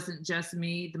certain it wasn't just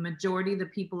me. The majority of the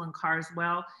people in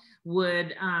Carswell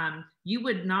would, you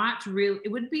would not really,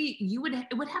 it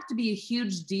would have to be a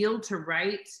huge deal to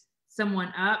write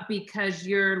someone up because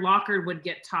your locker would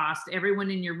get tossed.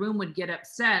 Everyone in your room would get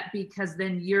upset because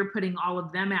then you're putting all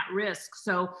of them at risk.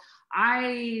 So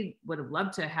I would have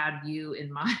loved to have you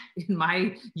in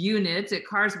my unit at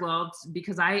Carswell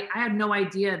because I had no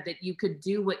idea that you could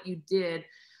do what you did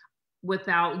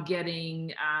without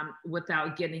getting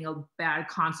a bad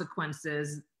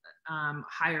consequences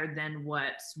higher than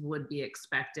what would be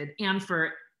expected, and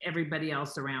for everybody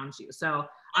else around you. So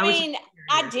I mean,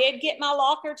 I did get my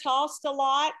locker tossed a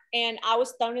lot, and I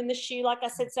was thrown in the shoe, like I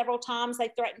said, several times. They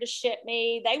threatened to ship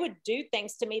me. They would do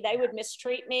things to me. They would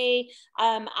mistreat me.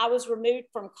 I was removed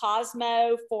from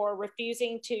Cosmo for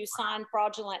refusing to sign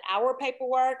fraudulent hour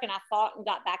paperwork, and I fought and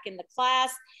got back in the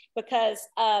class because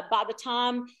by the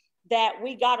time that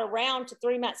we got around to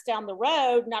 3 months down the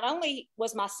road, not only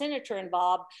was my senator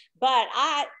involved, but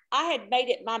I had made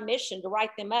it my mission to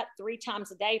write them up 3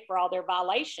 times a day for all their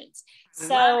violations.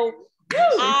 So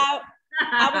I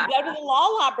would go to the law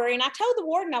library, and I told the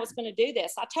warden I was going to do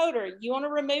this. I told her, you want to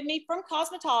remove me from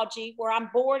cosmetology where I'm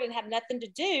bored and have nothing to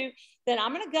do, then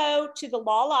I'm going to go to the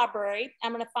law library.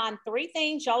 I'm going to find 3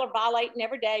 things y'all are violating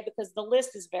every day because the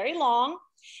list is very long,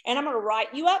 and I'm going to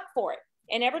write you up for it.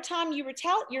 And every time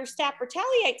your staff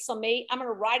retaliates on me, I'm going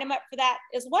to write them up for that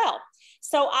as well.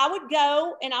 So I would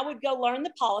go learn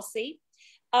the policy.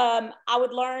 I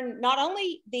would learn not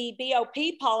only the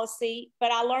BOP policy,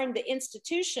 but I learned the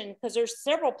institution because there's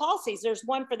several policies. There's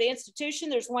one for the institution.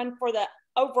 There's one for the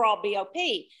overall BOP.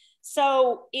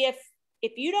 So if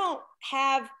you don't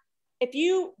have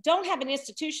an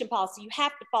institution policy, you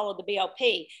have to follow the BOP.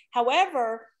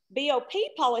 However, BOP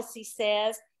policy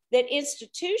says that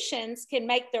institutions can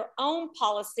make their own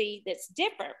policy that's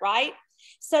different, right?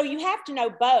 So you have to know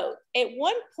both. At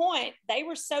one point, they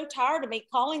were so tired of me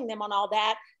calling them on all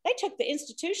that, they took the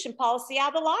institution policy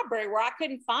out of the library where I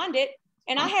couldn't find it.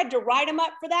 And I had to write them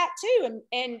up for that too,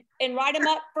 and write them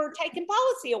up for taking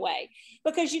policy away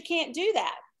because you can't do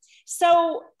that.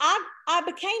 So I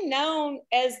became known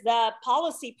as the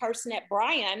policy person at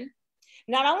Brian.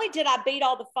 Not only did I beat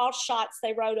all the false shots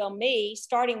they wrote on me,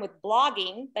 starting with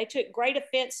blogging, they took great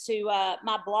offense to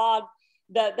my blog.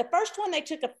 The first one they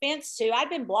took offense to,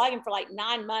 I'd been blogging for like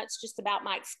 9 months just about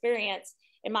my experience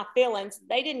and my feelings.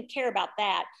 They didn't care about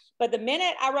that. But the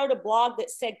minute I wrote a blog that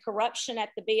said corruption at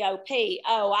the BOP,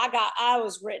 I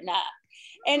was written up.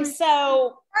 And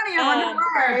so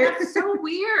that's so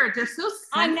weird. They're so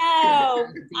sensitive.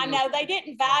 I know. They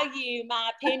didn't value my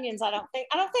opinions. I don't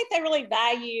think they really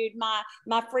valued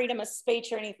my freedom of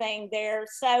speech or anything there.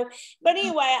 So, but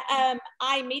anyway,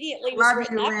 I immediately was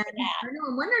written up for that. I know.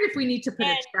 I'm wondering if we need to put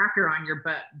a tracker on your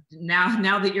butt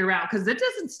now that you're out, because it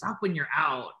doesn't stop when you're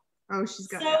out. Oh, she's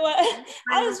got. So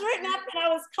I was written up, and I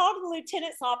was called to the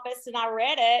lieutenant's office, and I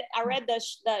read it. I read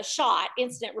the SHOT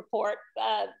incident report.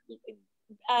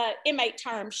 Inmate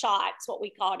term shot, it's what we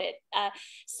called it.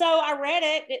 So I read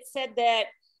it. It said that,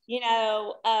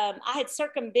 I had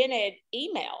circumvented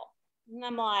email. And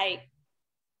I'm like,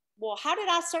 well, how did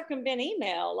I circumvent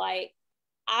email? Like,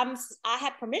 I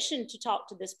have permission to talk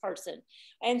to this person.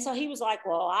 And so he was like,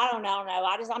 well, I don't know.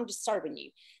 I'm just serving you.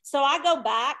 So I go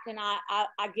back and I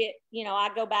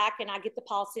go back and I get the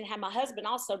policy and have my husband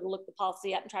also to look the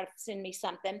policy up and try to send me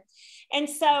something. And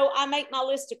so I make my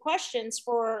list of questions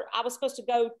I was supposed to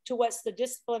go to what's the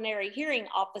disciplinary hearing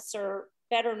officer,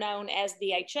 better known as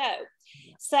the HO.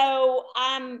 So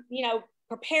I'm,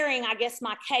 preparing, I guess,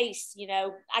 my case,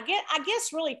 I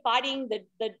guess really fighting the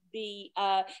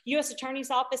U.S.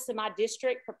 Attorney's Office in my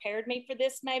district prepared me for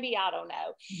this, maybe, I don't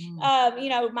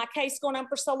know. My case going on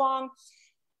for so long.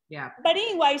 Yeah. But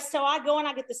anyway, so I go and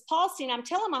I get this policy, and I'm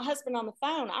telling my husband on the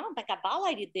phone, I don't think I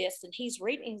violated this. And he's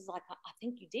reading, he's like, I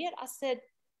think you did. I said,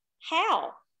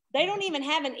 how? They don't even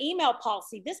have an email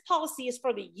policy. This policy is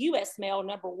for the U.S. mail,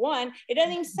 number one. It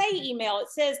doesn't even say email. It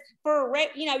says for,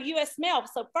 U.S. mail.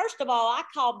 So first of all, I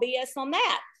call BS on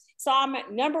that. So I'm at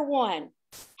number one.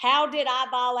 How did I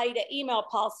violate an email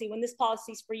policy when this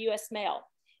policy is for US mail?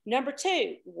 Number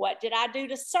 2, what did I do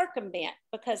to circumvent?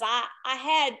 Because I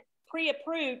had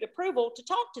pre-approved approval to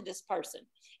talk to this person.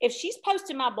 If she's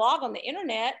posted my blog on the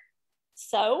internet,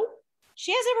 so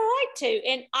she has every right to,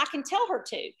 and I can tell her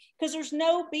to, because there's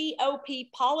no BOP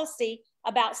policy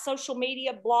about social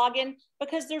media blogging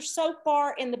because they're so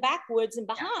far in the backwoods and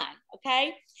behind,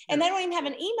 okay? And they don't even have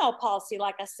an email policy,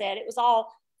 like I said. It was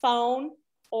all phone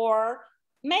or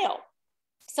mail.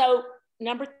 So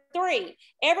number 3,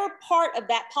 every part of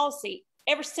that policy,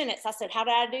 every sentence, I said, how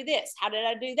did I do this? How did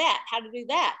I do that? How to do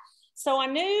that? So I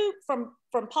knew from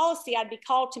policy, I'd be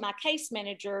called to my case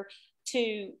manager to,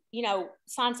 you know,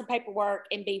 sign some paperwork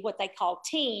and be what they call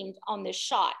teamed on this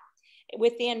shot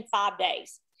within 5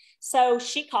 days. So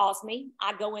she calls me.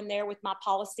 I go in there with my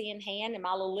policy in hand and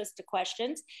my little list of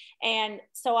questions. And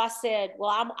so I said,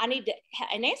 well, I need to,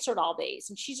 and answered all these.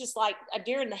 And she's just like a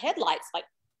deer in the headlights, like,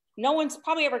 no one's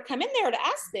probably ever come in there to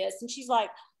ask this. And she's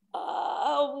like,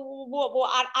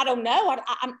 I don't know. I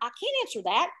can't answer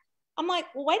that. I'm like,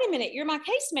 well, wait a minute. You're my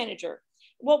case manager.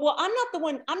 Well, I'm not the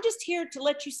one. I'm just here to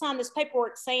let you sign this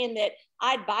paperwork saying that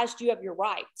I advised you of your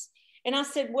rights. And I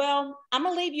said, well, I'm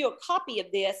going to leave you a copy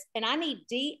of this, and I need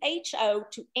DHO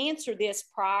to answer this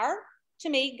prior to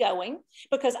me going,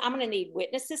 because I'm going to need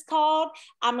witnesses called.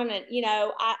 I'm going to, you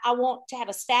know, I want to have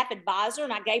a staff advisor.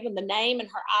 And I gave him the name, and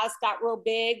her eyes got real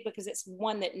big because it's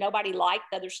one that nobody liked,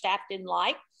 the other staff didn't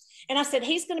like. And I said,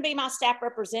 he's going to be my staff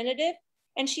representative.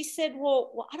 And she said,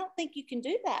 well, I don't think you can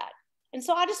do that. And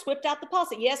so I just whipped out the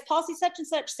policy. Yes, policy such and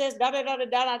such says da da da da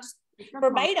da. I just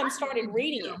verbatim started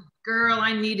reading it. Girl,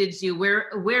 I needed you. Where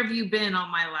have you been all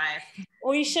my life?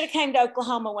 Well, you should have came to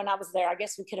Oklahoma when I was there. I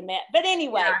guess we could have met. But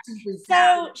anyway,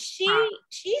 so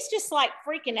she's just like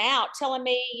freaking out, telling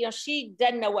me, you know, she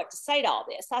doesn't know what to say to all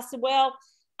this. I said, well,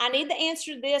 I need the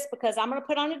answer to this because I'm going to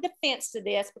put on a defense to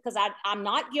this because I'm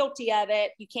not guilty of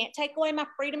it. You can't take away my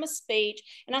freedom of speech.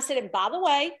 And I said, and by the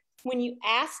way, when you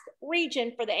ask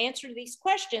Region for the answer to these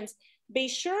questions, be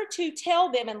sure to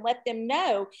tell them and let them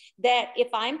know that if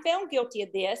I'm found guilty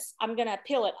of this, I'm going to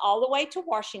appeal it all the way to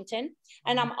Washington.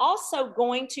 And I'm also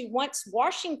going to, once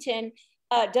Washington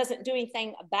doesn't do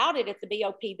anything about it at the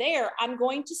BOP there, I'm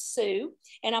going to sue,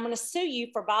 and I'm going to sue you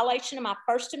for violation of my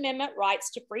First Amendment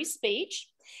rights to free speech.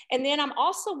 And then I'm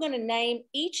also going to name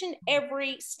each and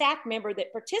every staff member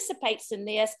that participates in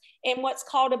this in what's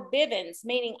called a Bivens,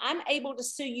 meaning I'm able to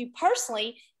sue you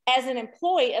personally as an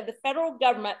employee of the federal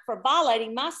government for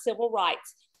violating my civil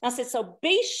rights. And I said, so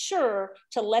be sure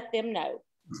to let them know.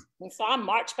 And so I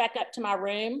marched back up to my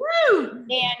room. Woo!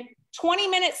 And 20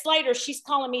 minutes later, she's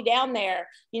calling me down there,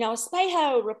 you know,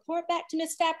 Espejo, report back to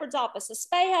Miss Stafford's office.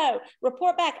 Espejo,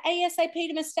 report back ASAP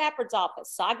to Miss Stafford's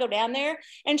office. So I go down there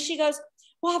and she goes,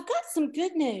 well, I've got some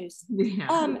good news.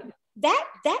 Yeah.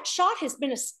 That shot has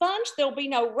been expunged. There'll be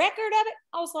no record of it.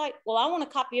 I was like, well, I want a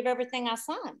copy of everything I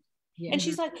signed. Yeah. And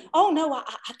she's like, oh, no,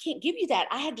 I can't give you that.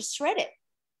 I had to shred it.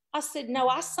 I said, no,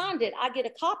 I signed it. I get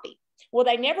a copy. Well,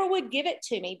 they never would give it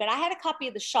to me, but I had a copy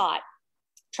of the shot.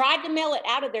 Tried to mail it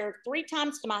out of there 3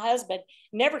 times to my husband,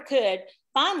 never could.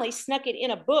 Finally snuck it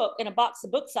in a book, in a box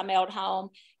of books I mailed home.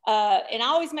 And I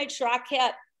always made sure I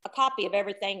kept a copy of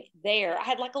everything there. I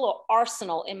had like a little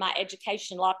arsenal in my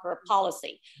education locker of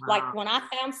policy. Wow. Like when I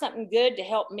found something good to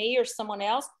help me or someone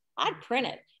else, I'd print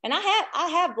it. And I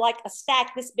have like a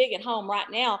stack this big at home right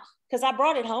now because I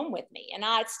brought it home with me, and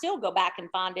I'd still go back and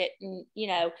find it. And, you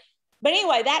know, but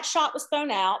anyway, that shot was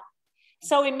thrown out.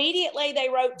 So immediately they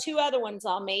wrote 2 other ones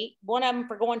on me, one of them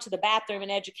for going to the bathroom in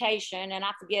education. And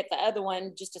I forget the other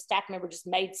one, just a staff member just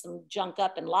made some junk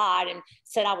up and lied and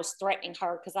said I was threatening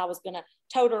her because I was going to,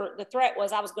 told her the threat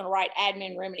was I was going to write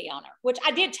admin remedy on her, which I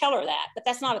did tell her that, but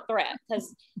that's not a threat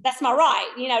because that's my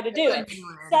right, you know, to do it.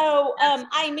 So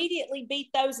I immediately beat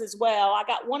those as well. I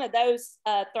got one of those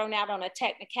thrown out on a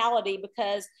technicality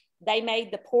because they made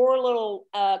the poor little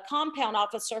compound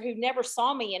officer who never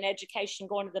saw me in education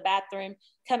going to the bathroom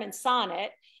come and sign it.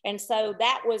 And so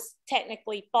that was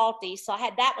technically faulty. So I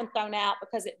had that one thrown out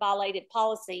because it violated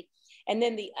policy. And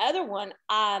then the other one,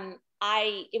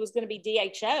 it was going to be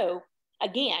DHO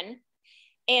again.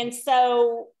 And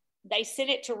so they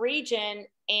sent it to Region,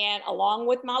 and along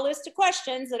with my list of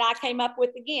questions that I came up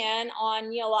with again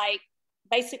on, you know, like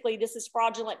basically this is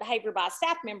fraudulent behavior by a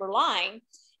staff member lying.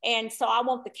 And so I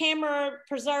want the camera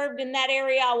preserved in that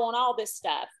area. I want all this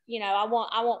stuff. You know, I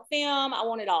want film. I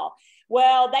want it all.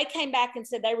 Well, they came back and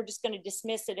said they were just going to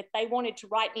dismiss it. If they wanted to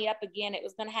write me up again, it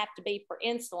was going to have to be for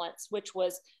insolence, which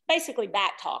was basically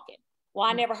back talking. Well,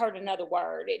 I never heard another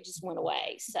word. It just went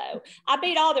away. So I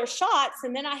beat all their shots.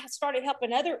 And then I started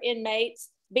helping other inmates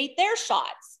beat their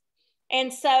shots.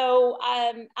 And so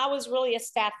I was really a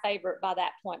staff favorite by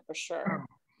that point for sure.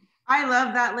 I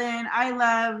love that, Lynn. I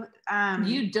love.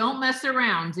 You don't mess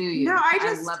around, do you? No,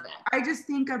 I love it. I just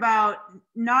think about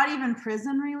not even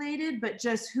prison related, but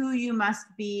just who you must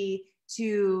be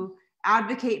to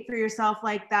advocate for yourself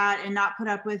like that and not put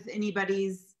up with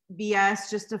anybody's BS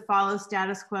just to follow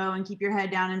status quo and keep your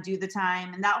head down and do the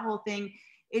time. And that whole thing,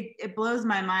 it blows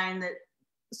my mind that.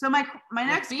 So my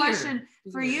next question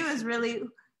for you is really,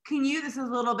 this is a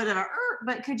little bit of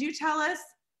but could you tell us,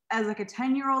 as like a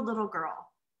 10-year-old little girl,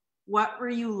 what were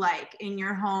you like in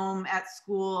your home, at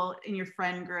school, in your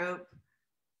friend group?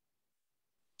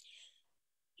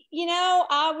 You know,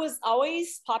 I was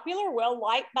always popular, well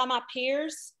liked by my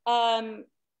peers.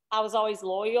 I was always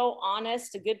loyal,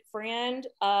 honest, a good friend,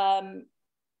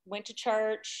 went to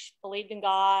church, believed in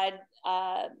God,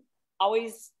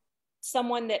 always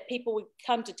someone that people would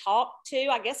come to talk to.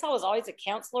 I guess I was always a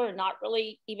counselor and not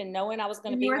really even knowing I was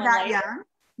going to be one later. Young?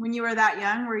 When you were that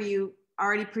young, were you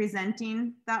already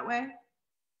presenting that way?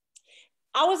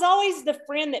 I was always the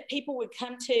friend that people would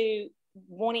come to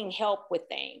wanting help with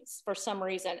things for some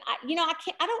reason. I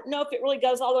don't know if it really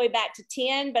goes all the way back to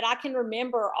 10, but I can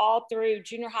remember all through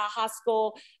junior high, high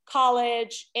school,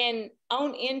 college, and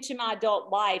on into my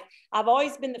adult life, I've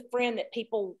always been the friend that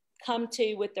people come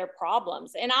to with their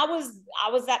problems. And I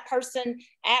was that person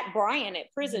at Bryan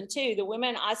at prison too. The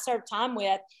women I served time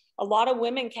with, a lot of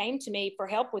women came to me for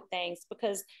help with things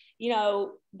because, you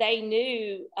know, they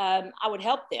knew I would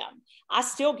help them. I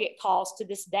still get calls to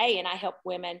this day and I help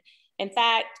women. In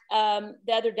fact,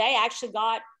 the other day I actually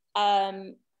got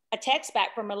a text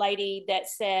back from a lady that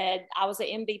said I was an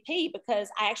MVP because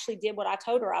I actually did what I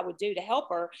told her I would do to help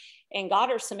her and got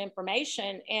her some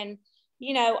information. And,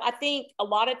 you know, I think a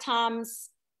lot of times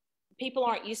people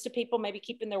aren't used to people maybe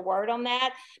keeping their word on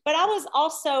that. But I was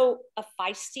also a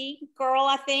feisty girl,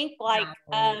 I think. Like,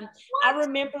 I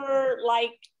remember,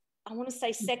 like, I want to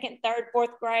say second, third,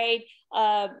 fourth grade,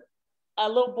 a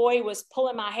little boy was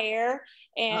pulling my hair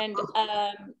and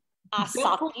I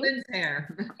socked him.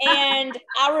 Hair. And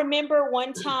I remember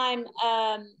one time,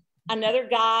 another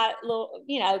guy,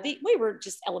 we were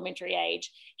just elementary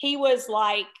age. He was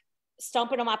like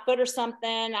stomping on my foot or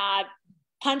something. I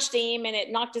punched him and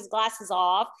it knocked his glasses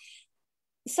off.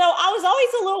 So I was always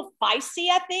a little feisty,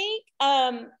 I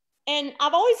think. And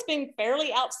I've always been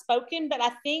fairly outspoken, but I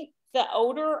think the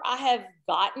older I have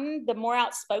gotten, the more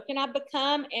outspoken I've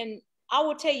become. And I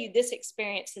will tell you, this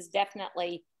experience has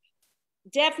definitely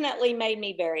made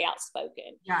me very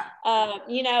outspoken. Yeah.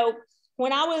 You know,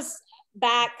 when I was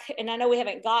back, and I know we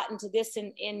haven't gotten to this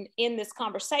in this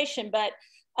conversation, but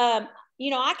you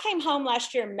know, I came home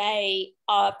last year in May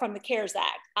from the CARES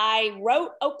Act. I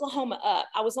wrote Oklahoma up.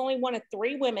 I was only one of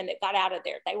 3 women that got out of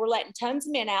there. They were letting tons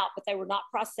of men out, but they were not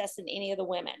processing any of the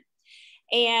women.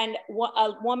 And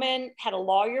a woman had a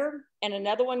lawyer and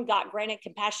another one got granted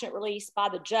compassionate release by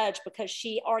the judge because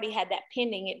she already had that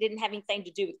pending. It didn't have anything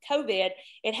to do with COVID.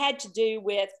 It had to do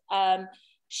with,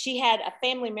 she had a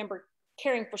family member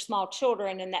caring for small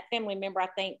children, and that family member, I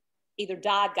think, either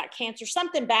died, got cancer,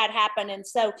 something bad happened. And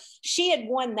so she had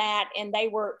won that and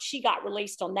she got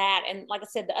released on that. And like I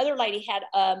said, the other lady had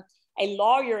a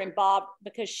lawyer involved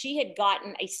because she had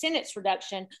gotten a sentence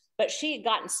reduction, but she had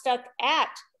gotten stuck at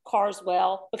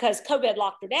Carswell because COVID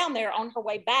locked her down there on her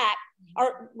way back,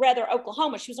 or rather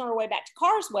Oklahoma. She was on her way back to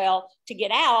Carswell to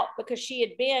get out because she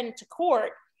had been to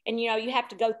court. And, you know, you have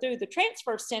to go through the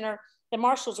transfer center. The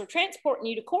marshals are transporting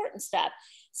you to court and stuff.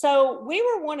 So we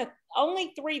were one of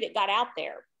only 3 that got out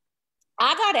there.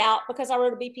 I got out because I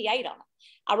wrote a BP-8 on them.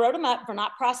 I wrote them up for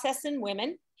not processing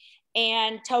women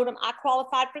and told them I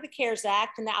qualified for the CARES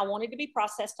Act and that I wanted to be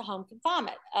processed to home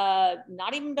confinement.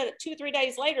 Not even but 2 or 3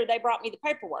 days later, they brought me the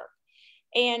paperwork.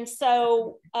 And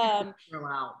so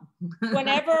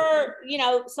whenever, you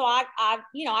know, so I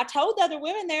told the other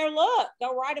women there, look,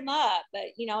 go write them up. But,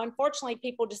 you know, unfortunately,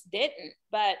 people just didn't.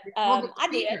 But I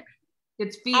did.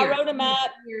 It's fear. I wrote them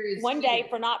up one day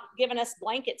for not giving us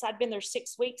blankets. I'd been there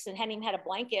 6 weeks and hadn't even had a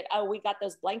blanket. Oh, we got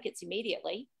those blankets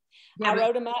immediately. Yeah, I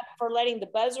wrote them up for letting the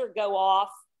buzzer go off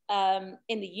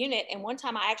in the unit. And one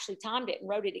time I actually timed it and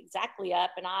wrote it exactly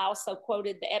up. And I also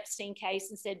quoted the Epstein case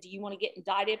and said, do you want to get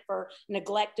indicted for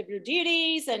neglect of your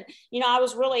duties? And, you know, I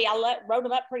wrote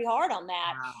them up pretty hard on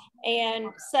that. Wow. And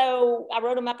so I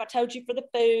wrote them up. I told you for the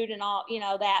food and all, you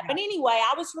know, that. Yeah. But anyway,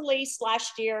 I was released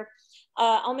last year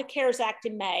on the CARES Act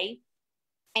in May.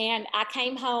 And I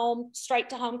came home straight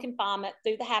to home confinement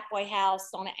through the halfway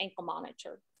house on an ankle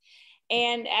monitor.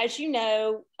 And as you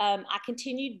know, I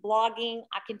continued blogging.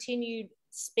 I continued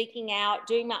speaking out,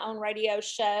 doing my own radio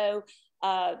show,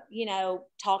 you know,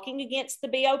 talking against the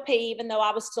BOP, even though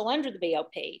I was still under the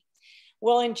BOP.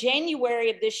 Well, in January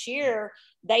of this year,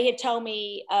 they had told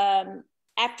me,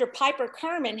 after Piper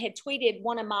Kerman had tweeted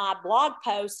one of my blog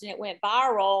posts and it went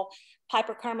viral,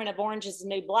 Piper Kerman of Orange is the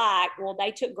New Black. Well,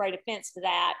 they took great offense to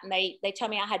that. And they told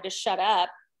me I had to shut up.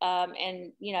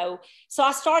 And, you know, so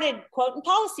I started quoting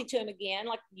policy to him again,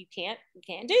 like, you can't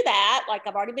do that. Like,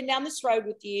 I've already been down this road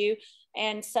with you.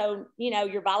 And so, you know,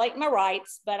 you're violating my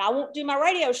rights, but I won't do my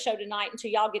radio show tonight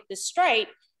until y'all get this straight.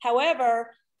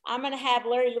 However, I'm going to have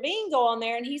Larry Levine go on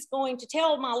there and he's going to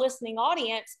tell my listening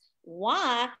audience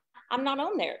why I'm not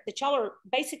on there, that y'all are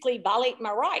basically violating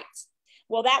my rights.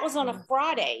 Well, that was on a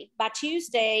Friday. By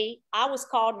Tuesday, I was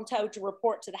called and told to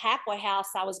report to the halfway house.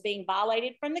 I was being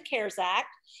violated from the CARES Act,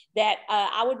 that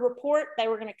I would report. They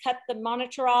were going to cut the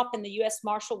monitor off and the U.S.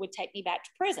 Marshal would take me back to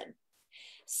prison.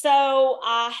 So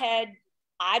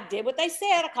I did what they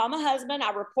said. I called my husband.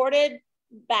 I reported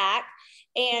back,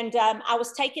 and I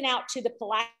was taken out to the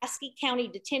Pulaski County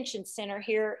Detention Center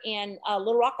here in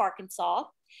Little Rock, Arkansas.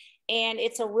 And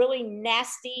it's a really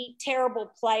nasty,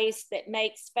 terrible place that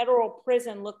makes federal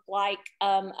prison look like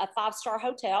a five-star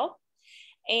hotel.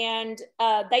 And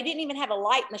they didn't even have a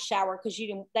light in the shower because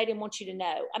they didn't want you to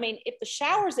know. I mean, if the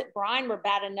showers at Bryan were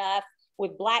bad enough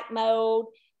with black mold,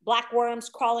 black worms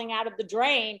crawling out of the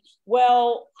drain,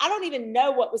 well, I don't even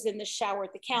know what was in the shower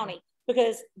at the county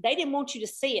because they didn't want you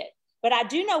to see it. But I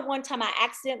do know one time I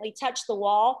accidentally touched the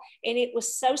wall and it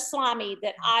was so slimy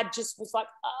that I just was like,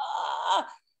 ah.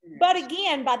 But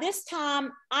again, by this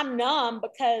time I'm numb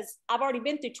because I've already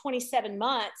been through 27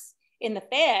 months in the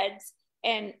feds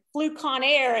and flew Con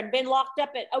Air and been locked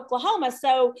up at Oklahoma.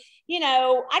 So, you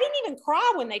know, I didn't even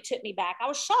cry when they took me back. I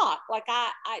was shocked. Like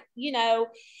you know,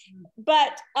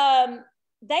 but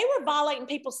they were violating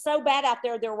people so bad out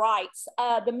there, their rights.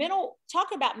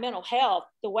 Talking about mental health,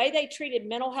 the way they treated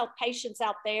mental health patients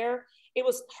out there, it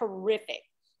was horrific.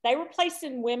 They were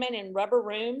placing women in rubber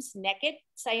rooms naked,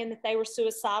 saying that they were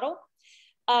suicidal.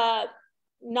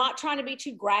 Not trying to be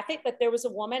too graphic, but there was a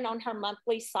woman on her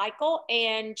monthly cycle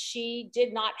and she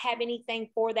did not have anything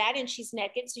for that. And she's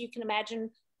naked. So you can imagine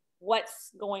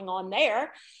what's going on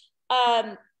there.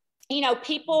 You know,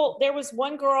 there was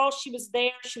one girl, she was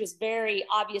there. She was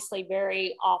obviously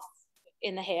very off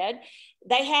in the head.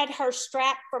 They had her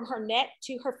strapped from her neck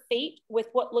to her feet with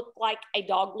what looked like a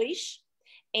dog leash.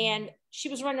 And she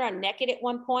was running around naked at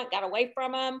one point, got away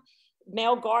from them.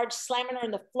 Male guards slamming her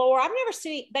in the floor. I've never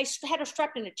seen, they had her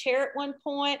strapped in a chair at one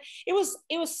point. It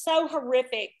was so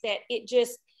horrific that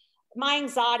my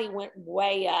anxiety went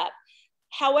way up.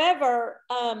 However,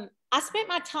 I spent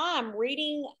my time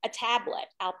reading a tablet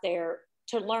out there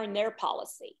to learn their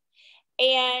policy.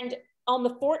 And on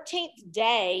the 14th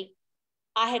day,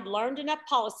 I had learned enough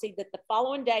policy that the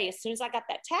following day, as soon as I got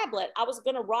that tablet, I was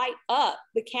going to write up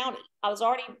the county. I was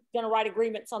already going to write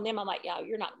agreements on them. I'm like, yeah,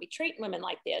 you're not going to be treating women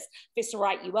like this. I'm just to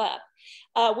write you up.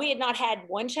 We had not had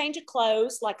one change of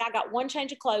clothes. Like I got one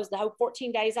change of clothes the whole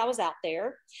 14 days I was out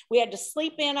there. We had to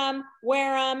sleep in them,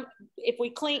 wear them. If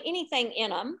we clean anything in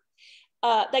them,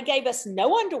 they gave us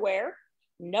no underwear,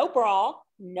 no bra,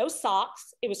 no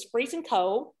socks. It was freezing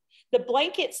cold. The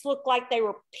blankets looked like they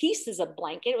were pieces of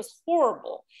blanket. It was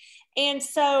horrible. And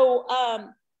so I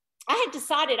had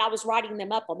decided I was writing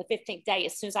them up on the 15th day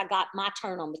as soon as I got my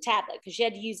turn on the tablet because you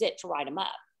had to use it to write them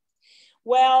up.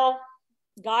 Well,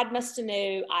 God must have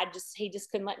knew. He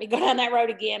just couldn't let me go down that road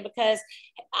again because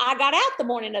I got out the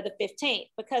morning of the 15th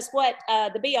because what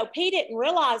the BOP didn't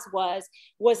realize was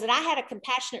that I had a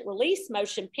compassionate release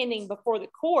motion pending before the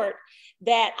court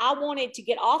that I wanted to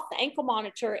get off the ankle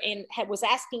monitor and was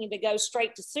asking him to go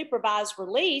straight to supervised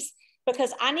release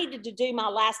because I needed to do my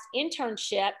last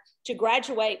internship to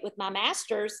graduate with my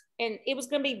master's. And it was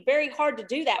going to be very hard to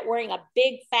do that wearing a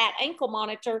big fat ankle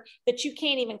monitor that you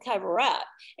can't even cover up.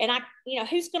 And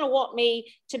who's going to want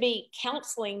me to be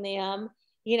counseling them,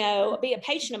 be a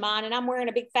patient of mine and I'm wearing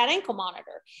a big fat ankle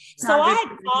monitor. So I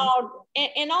had called,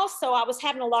 and also I was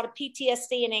having a lot of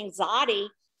PTSD and anxiety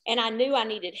and I knew I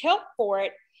needed help for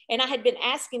it. And I had been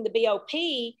asking the BOP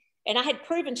and I had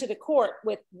proven to the court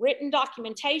with written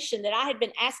documentation that I had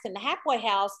been asking the halfway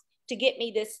house to get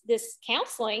me this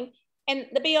counseling, and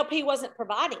the BOP wasn't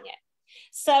providing it.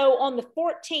 So on the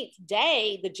 14th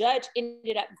day, the judge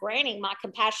ended up granting my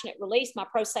compassionate release, my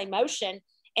pro se motion,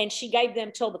 and she gave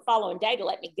them till the following day to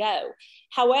let me go.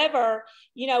 However,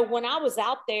 when I was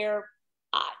out there,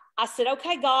 I said,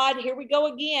 okay, God, here we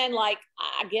go again. Like,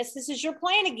 I guess this is your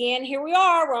plan again. Here we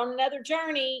are. We're on another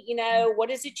journey. What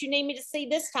is it you need me to see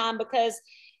this time? Because,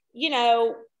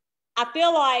 I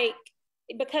feel like,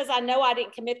 because I know I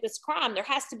didn't commit this crime, there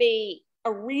has to be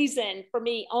a reason for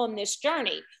me on this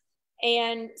journey.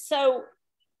 And so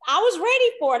I was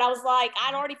ready for it. I was like,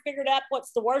 I'd already figured out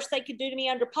what's the worst they could do to me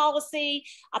under policy.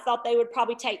 I thought they would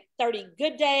probably take 30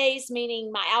 good days,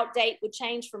 meaning my out date would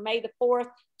change from May the 4th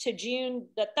to June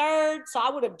the 3rd. So I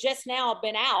would have just now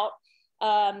been out.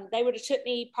 They would have took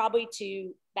me probably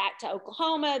back to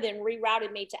Oklahoma, then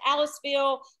rerouted me to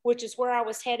Aliceville, which is where I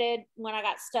was headed when I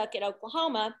got stuck at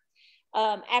Oklahoma.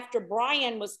 After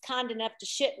Brian was kind enough to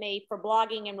ship me for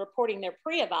blogging and reporting their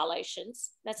PREA violations.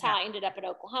 That's how I ended up at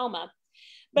Oklahoma.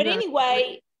 But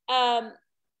anyway, I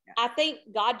think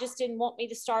God just didn't want me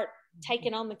to start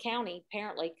taking on the county,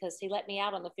 apparently, because he let me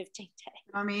out on the 15th day.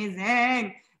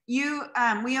 Amazing.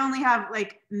 We only have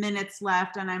like minutes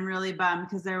left, and I'm really bummed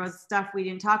because there was stuff we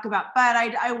didn't talk about. But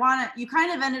you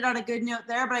kind of ended on a good note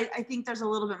there, but I think there's a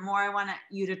little bit more I want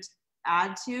you to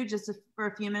add to for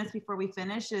a few minutes before we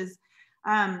finish is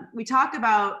we talk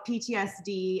about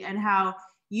PTSD and how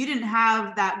you didn't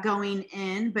have that going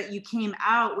in, but you came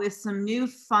out with some new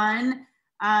fun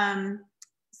or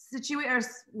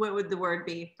what would the word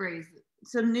be? Phrase.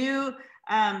 Some new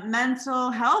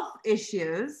mental health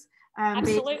issues.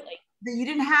 Absolutely. That you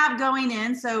didn't have going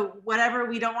in. So whatever,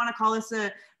 we don't want to call this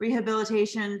a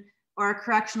rehabilitation or a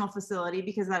correctional facility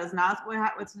because that is not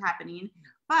what's happening.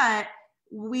 But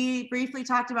we briefly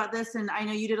talked about this, and I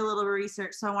know you did a little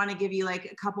research, so I want to give you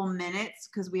like a couple minutes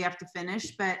because we have to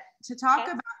finish. But to talk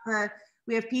about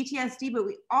we have PTSD, but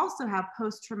we also have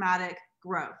post-traumatic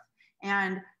growth.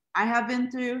 And I have been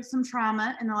through some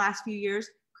trauma in the last few years.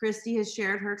 Christy has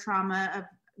shared her trauma of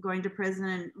going to prison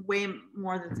and way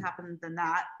more that's happened than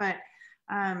that. But,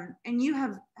 and you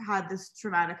have had this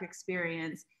traumatic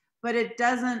experience, but it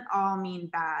doesn't all mean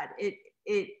bad.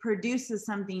 It produces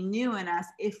something new in us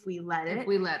if we let it. If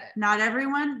we let it. Not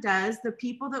everyone does. The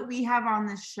people that we have on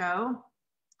this show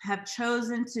have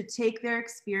chosen to take their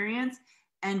experience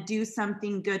and do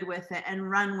something good with it and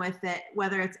run with it,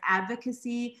 whether it's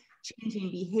advocacy,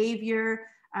 changing behavior,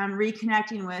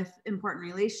 reconnecting with important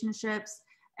relationships.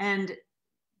 And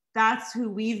that's who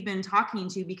we've been talking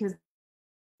to because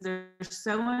they're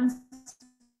so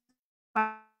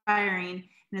inspiring.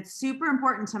 And it's super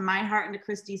important to my heart and to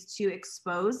Christy's to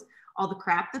expose all the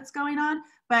crap that's going on.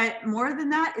 But more than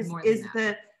that is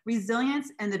the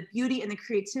resilience and the beauty and the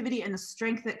creativity and the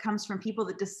strength that comes from people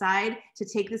that decide to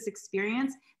take this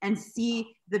experience and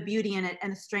see the beauty in it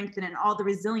and the strength in it and all the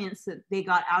resilience that they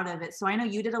got out of it. So I know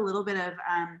you did a little bit of,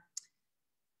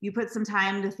 you put some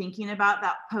time to thinking about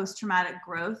that post-traumatic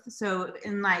growth. So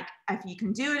if you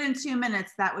can do it in 2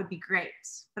 minutes, that would be great.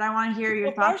 But I want to hear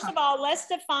your thoughts. First of all, let's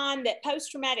define that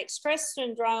post-traumatic stress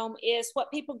syndrome is what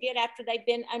people get after they've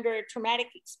been under traumatic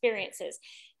experiences.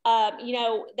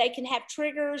 They can have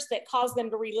triggers that cause them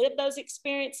to relive those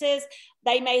experiences.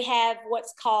 They may have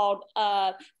what's called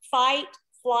fight,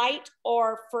 flight,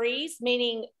 or freeze,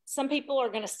 meaning some people are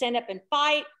going to stand up and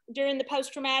fight during the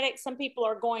post-traumatic. Some people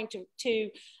are going to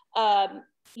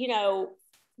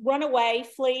run away,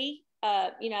 flee,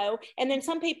 and then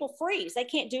some people freeze. They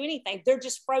can't do anything. They're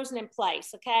just frozen in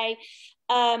place, okay?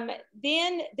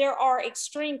 Then there are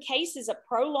extreme cases of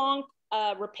prolonged,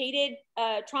 repeated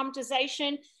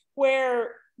traumatization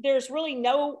where there's really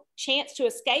no chance to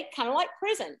escape, kind of like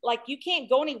prison. Like you can't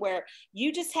go anywhere.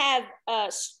 You just have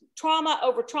trauma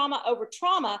over trauma over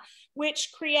trauma,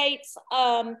 which creates,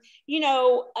 a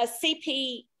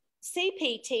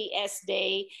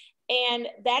CPTSD. And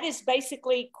that is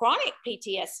basically chronic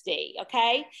PTSD,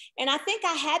 okay? And I think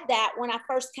I had that when I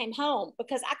first came home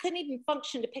because I couldn't even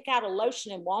function to pick out a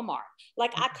lotion in Walmart.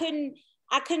 Like I couldn't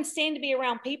stand to be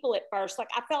around people at first. Like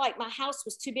I felt like my house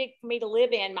was too big for me to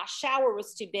live in. My shower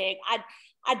was too big.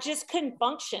 I just couldn't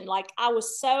function. Like I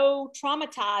was so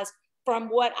traumatized from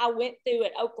what I went through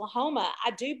at Oklahoma.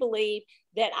 I do believe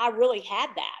that I really had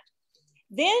that.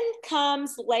 Then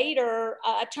comes later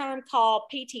a term called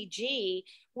PTG,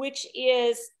 which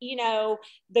is,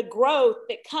 the growth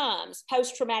that comes,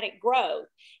 post-traumatic growth.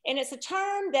 And it's a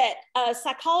term that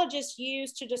psychologists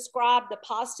use to describe the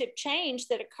positive change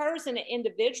that occurs in an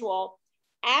individual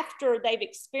after they've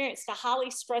experienced a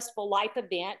highly stressful life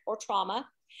event or trauma.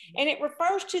 And it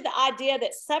refers to the idea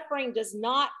that suffering does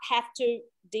not have to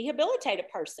debilitate a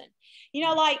person. Kind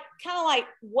of like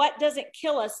what doesn't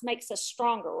kill us makes us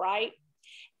stronger, right?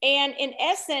 And in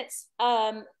essence,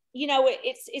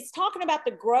 it's talking about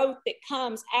the growth that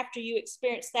comes after you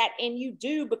experience that and you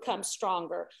do become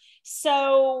stronger.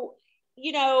 So,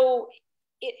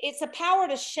 it's a power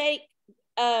to shake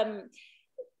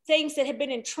things that have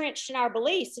been entrenched in our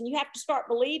beliefs. And you have to start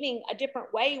believing a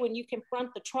different way when you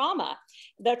confront the trauma.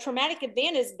 The traumatic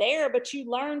event is there, but you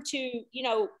learn to,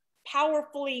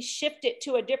 powerfully shift it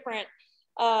to a different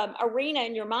arena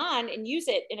in your mind and use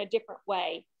it in a different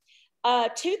way.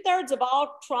 2/3 of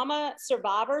all trauma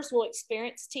survivors will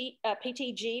experience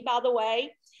PTG, by the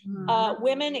way.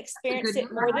 Women experience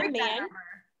it more than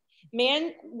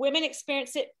men. Women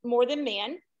experience it more than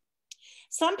men.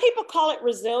 Some people call it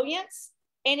resilience,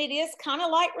 and it is kind of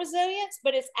like resilience,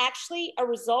 but it's actually a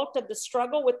result of the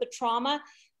struggle with the trauma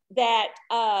that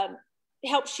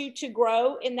helps you to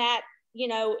grow in that, you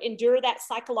know, endure that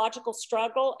psychological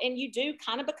struggle, and you do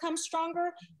kind of become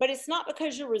stronger. But it's not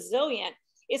because you're resilient.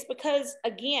 It's because,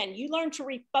 again, you learn to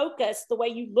refocus the way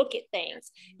you look at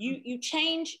things. You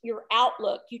change your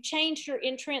outlook. You change your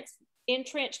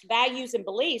entrenched values and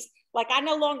beliefs. Like, I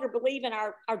no longer believe in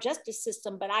our justice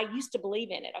system, but I used to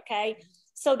believe in it, okay?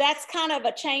 So that's kind of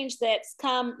a change that's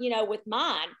come, you know, with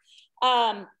mine.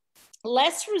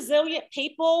 Less resilient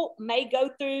people may go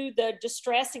through the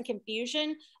distress and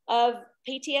confusion of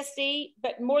PTSD,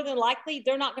 but more than likely,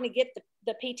 they're not going to get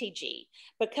the PTG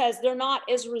because they're not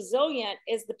as resilient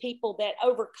as the people that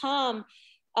overcome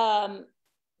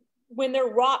when they're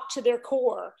rocked to their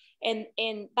core and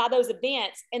by those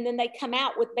events. And then they come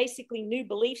out with basically new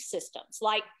belief systems.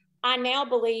 Like, I now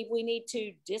believe we need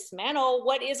to dismantle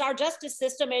what is our justice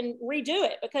system and redo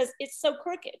it because it's so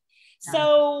crooked. Yeah.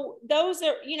 So those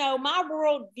are, you know, my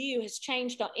worldview has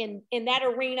changed in that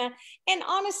arena, and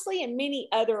honestly, in many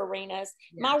other arenas.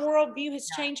 Yes. My worldview has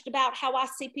changed about how I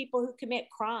see people who commit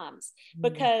crimes,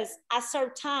 because I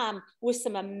served time with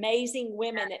some amazing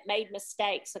women that made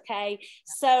mistakes, okay?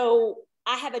 So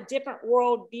I have a different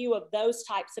worldview of those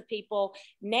types of people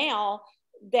now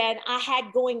than I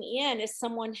had going in as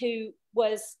someone who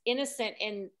was innocent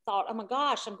and thought, oh my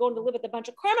gosh, I'm going to live with a bunch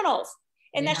of criminals.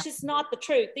 And that's just not the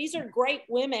truth. These are great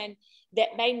women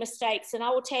that made mistakes. And I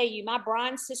will tell you, my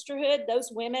Bryan sisterhood,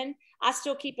 those women, I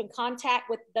still keep in contact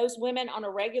with those women on a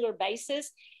regular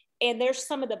basis. And they're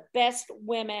some of the best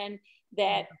women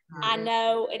that I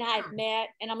know and I've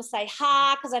met. And I'm going to say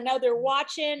hi because I know they're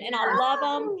watching and I love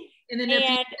them. And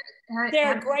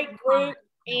they're a great group.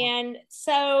 And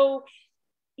so,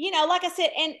 you know, like I said,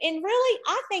 and really,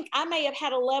 I think I may have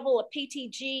had a level of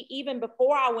PTG even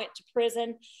before I went to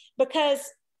prison,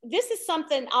 because this is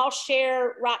something I'll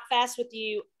share right fast with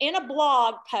you in a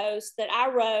blog post that I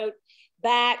wrote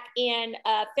back in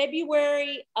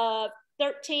February of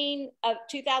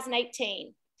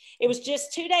 2018. It was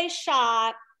just 2 days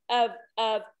shy of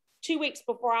 2 weeks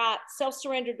before I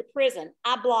self-surrendered to prison.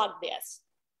 I blogged this.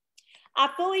 I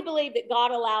fully believe that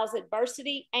God allows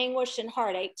adversity, anguish, and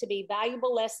heartache to be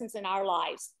valuable lessons in our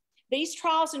lives. These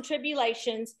trials and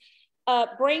tribulations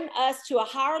bring us to a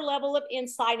higher level of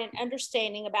insight and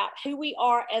understanding about who we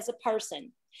are as a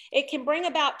person. It can bring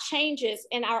about changes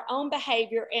in our own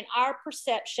behavior and our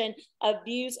perception of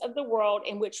views of the world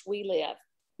in which we live.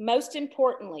 Most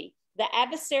importantly, the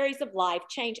adversaries of life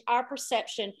change our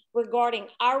perception regarding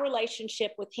our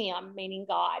relationship with Him, meaning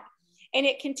God. And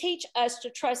it can teach us to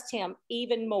trust Him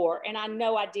even more. And I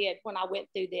know I did when I went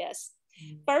through this.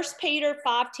 1 Peter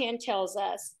 5:10 tells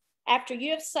us, after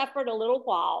you have suffered a little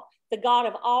while, the God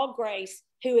of all grace,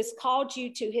 who has called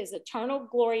you to His eternal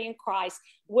glory in Christ,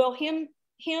 will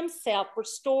Himself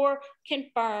restore,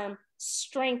 confirm,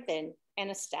 strengthen,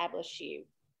 and establish you.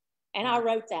 And I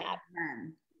wrote that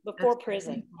before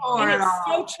prison. And it's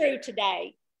so true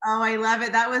today. Oh, I love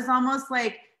it. That was almost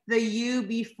like the you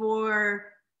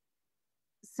before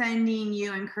sending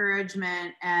you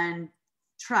encouragement and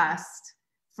trust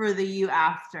for the you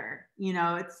after. You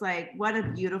know, it's like, what a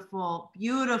beautiful,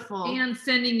 beautiful. And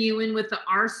sending you in with the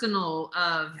arsenal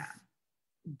of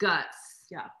guts,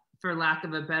 for lack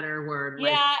of a better word.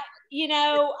 Yeah, like, you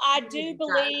know, I do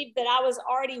believe that I was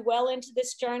already well into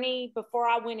this journey before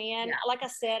I went in. Yeah. Like I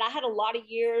said, I had a lot of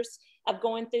years of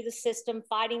going through the system,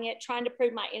 fighting it, trying to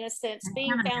prove my innocence,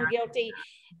 being found guilty.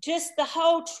 Just the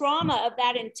whole trauma of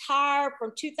that entire,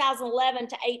 from 2011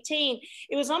 to 18,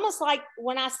 it was almost like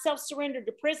when I self-surrendered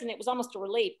to prison, it was almost a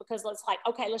relief, because it's like,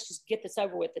 okay, let's just get this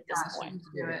over with at this point.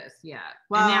 Yeah.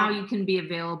 Well, and now you can be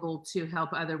available to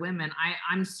help other women.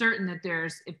 I'm certain that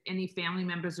if any family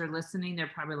members are listening,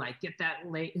 they're probably like, get that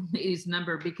lady's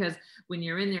number, because when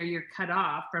you're in there, you're cut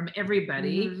off from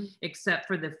everybody except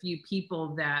for the few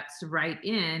people that's right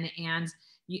in. And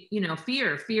you know,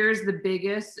 fear is the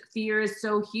biggest. Fear is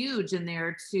so huge in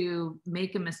there to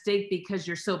make a mistake, because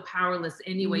you're so powerless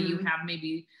anyway. You have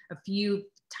maybe a few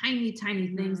tiny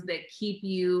things that keep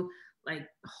you like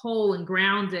whole and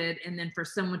grounded, and then for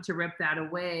someone to rip that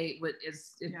away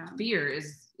fear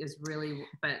is really,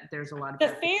 but there's a lot of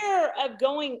the fear of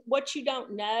going, what you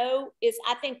don't know is,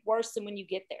 I think, worse than when you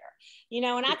get there,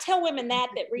 and I tell women that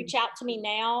reach out to me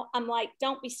now, I'm like,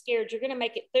 don't be scared, you're going to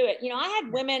make it through it. I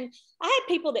had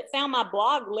people that found my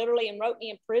blog literally and wrote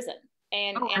me in prison.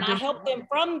 And I helped them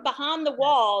from behind the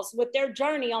walls with their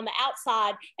journey on the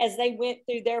outside as they went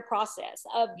through their process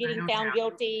of getting found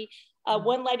guilty.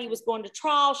 One lady was going to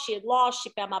trial. She had lost. She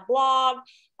found my blog.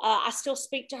 I still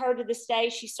speak to her to this day.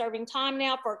 She's serving time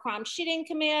now for a crime she didn't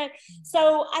commit.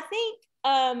 So I think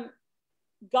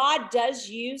God does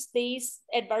use these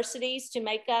adversities to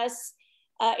make us,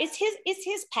 it's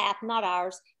his path, not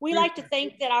ours. We like to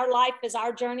think that our life is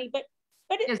our journey, but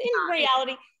in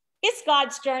reality, it's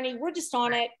God's journey. We're just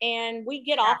on it, and we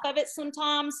get off of it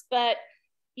sometimes, but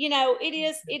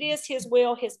it is his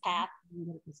will, his path.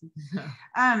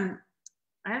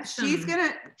 Chrissy's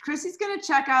gonna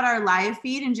check out our live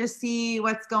feed and just see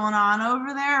what's going on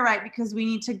over there, right? Because we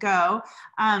need to go.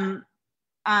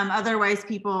 Otherwise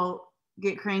people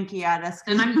get cranky at us.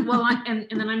 And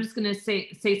then I'm just gonna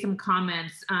say some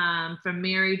comments. From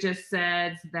Mary just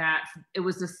said that it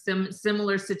was a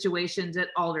similar situation at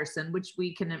Alderson, which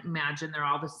we can imagine they're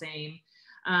all the same.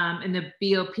 And the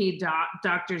BOP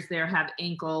doctors there have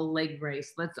ankle leg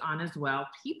bracelets on as well.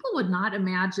 People would not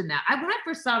imagine that. When I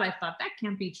first saw it, I thought that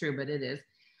can't be true, but it is.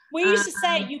 We used to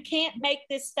say, you can't make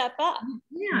this stuff up.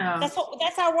 Yeah.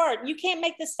 That's our word. You can't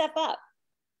make this stuff up.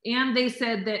 And they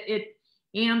said that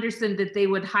Anderson, that they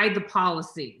would hide the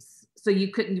policies. So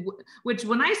you couldn't, which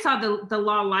when I saw the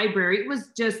law library, it was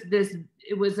just this,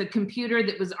 it was a computer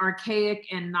that was archaic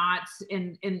and not,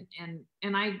 and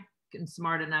I am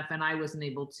smart enough and I wasn't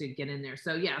able to get in there.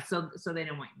 So yeah, so they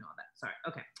didn't want you to know that. Sorry.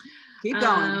 Okay. Keep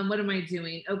going. What am I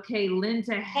doing? Okay, Lynn,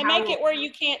 they make it where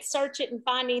you can't search it and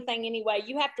find anything anyway.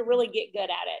 You have to really get good at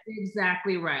it.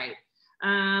 Exactly right.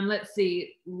 Let's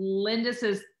see. Linda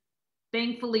says,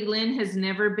 thankfully, Lynn has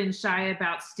never been shy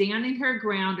about standing her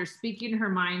ground or speaking her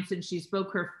mind since she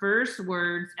spoke her first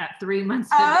words at 3 months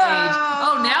of age.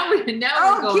 Oh, now we're going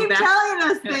keep back. Telling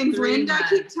us things, Linda. Months.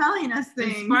 Keep telling us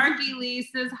things. And Sparky Lee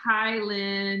says, hi,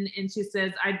 Lynn. And she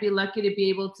says, I'd be lucky to be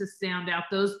able to sound out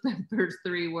those first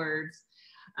 3 words.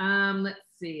 Let's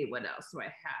see, what else do I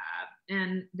have?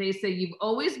 And they say, you've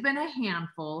always been a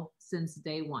handful since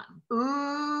day one.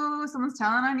 Ooh, someone's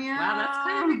telling on you. Wow, that's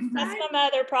kind of exciting. That's my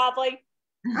mother, probably.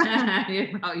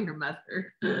 Probably your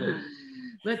mother.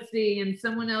 Let's see. And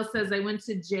someone else says, I went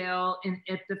to jail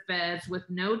at the feds with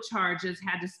no charges,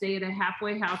 had to stay at a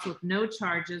halfway house with no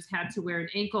charges, had to wear an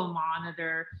ankle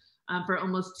monitor for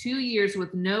almost 2 years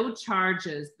with no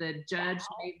charges. The judge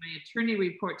made my attorney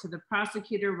report to the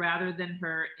prosecutor rather than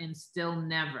her, and still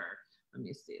never. Let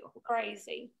me see.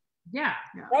 Crazy. Yeah.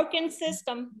 Broken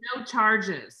system. No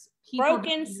charges.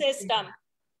 Broken system.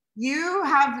 You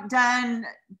have done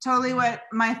totally what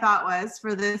my thought was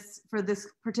for this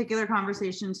particular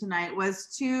conversation tonight,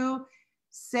 was to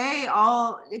say,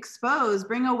 expose,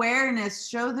 bring awareness,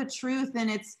 show the truth.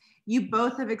 And you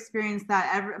both have experienced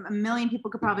that. A million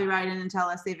people could probably write in and tell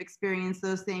us they've experienced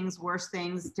those things, worse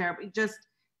things, terrible. Just,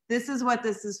 this is what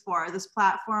this is for. This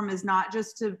platform is not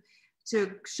just to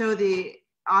show the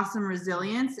awesome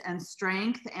resilience and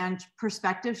strength and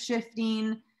perspective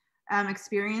shifting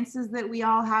experiences that we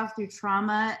all have through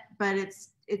trauma, but it's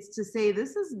to say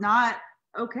this is not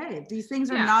okay. These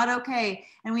things are not okay.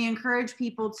 And we encourage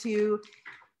people to,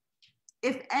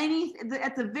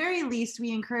 at the very least,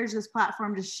 we encourage this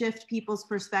platform to shift people's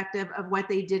perspective of what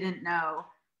they didn't know.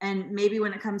 And maybe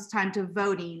when it comes time to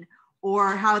voting,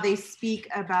 or how they speak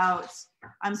about,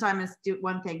 I'm sorry, I'm gonna do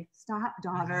one thing. Stop,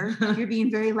 daughter. You're being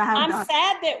very loud. I'm daughter.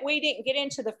 sad that we didn't get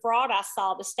into the fraud I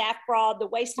saw, the staff fraud, the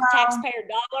waste of taxpayer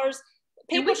dollars.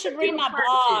 People should read my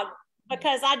blog,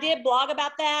 because I did blog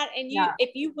about that. And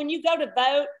when you go to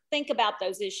vote, think about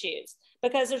those issues,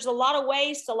 because there's a lot of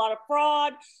waste, a lot of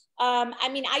fraud.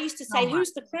 I used to say,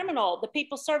 who's the criminal? The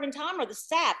people serving time or the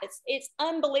staff? It's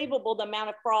unbelievable the amount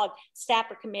of fraud staff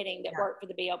are committing that work for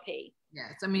the BOP.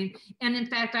 Yes, and in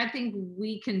fact, I think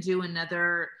we can do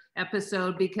another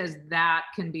episode, because that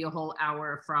can be a whole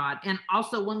hour of fraud. And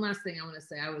also, one last thing I want to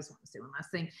say, I always want to say one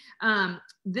last thing.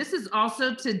 This is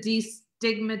also to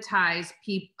destigmatize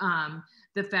people,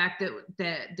 the fact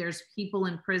that there's people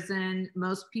in prison.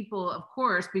 Most people, of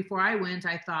course, before I went,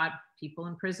 I thought people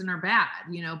in prison are bad,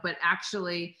 but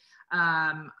actually,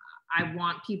 I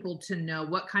want people to know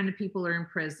what kind of people are in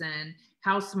prison,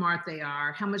 how smart they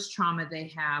are, how much trauma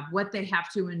they have, what they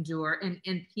have to endure.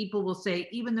 And people will say,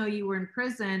 even though you were in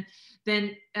prison,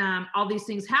 then all these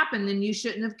things happen, then you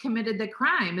shouldn't have committed the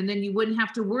crime. And then you wouldn't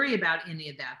have to worry about any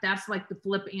of that. That's like the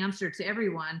flip answer to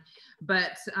everyone.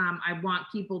 But I want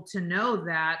people to know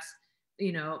that,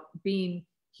 you know, being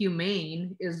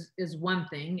humane is one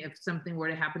thing. If something were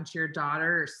to happen to your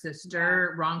daughter or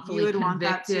sister, wrongfully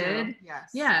convicted,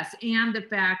 yes. And the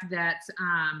fact that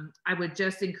I would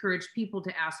just encourage people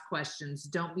to ask questions.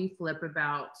 Don't be flip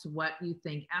about what you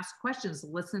think. Ask questions.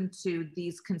 Listen to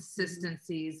these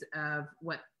consistencies of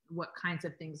what kinds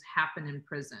of things happen in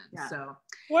prison. So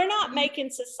we're not making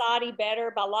society better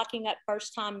by locking up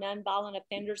first-time nonviolent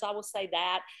offenders. I will say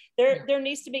that there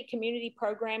needs to be community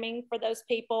programming for those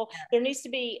people. There needs to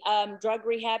be drug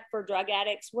rehab for drug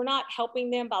addicts. We're not helping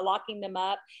them by locking them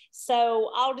up.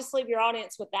 So I'll just leave your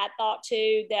audience with that thought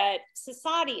too, that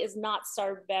society is not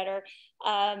served better.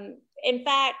 In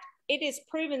fact, it is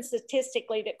proven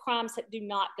statistically that crimes do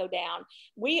not go down.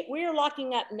 We are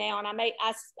locking up now, and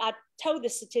I told the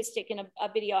statistic in a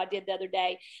video I did the other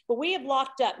day, but we have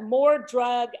locked up more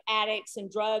drug addicts and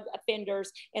drug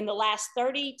offenders in the last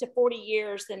 30 to 40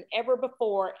 years than ever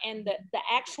before, and the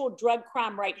actual drug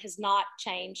crime rate has not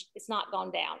changed. It's not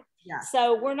gone down.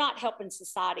 So we're not helping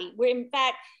society. In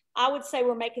fact, I would say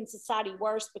we're making society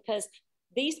worse, because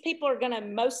these people are going to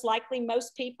most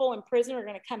people in prison are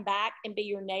going to come back and be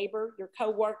your neighbor, your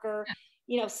coworker,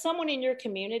 you know, someone in your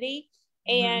community.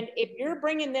 And if you're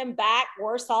bringing them back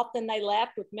worse off than they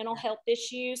left with mental health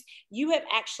issues, you have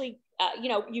actually, you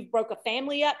know, you've broke a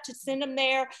family up to send them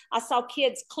there. I saw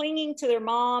kids clinging to their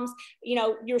moms. You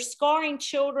know, you're scarring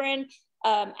children.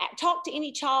 Talk to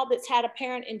any child that's had a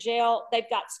parent in jail. They've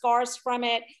got scars from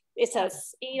it. It's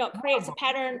it creates a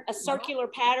pattern, a circular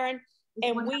pattern.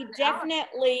 And we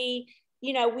definitely,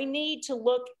 you know, we need to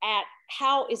look at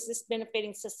how is this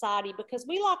benefiting society, because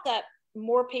we lock up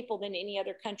more people than any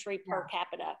other country per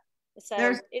capita.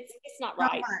 So it's not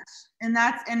right. And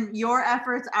and your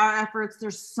efforts, our efforts,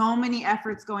 there's so many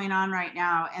efforts going on right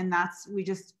now. And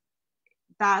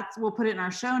we'll put it in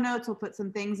our show notes. We'll put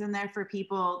some things in there for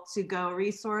people to go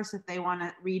resource if they want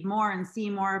to read more and see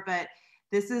more. But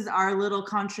this is our little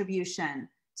contribution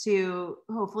to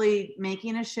hopefully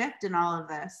making a shift in all of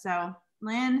this. So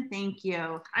Lynn, thank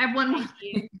you. I have one more.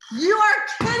 You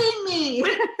are kidding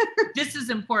me. This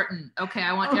is important. Okay,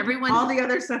 I want everyone. All the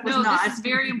other stuff was not. This is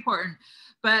very important.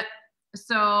 But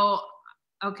so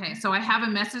I have a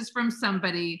message from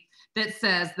somebody that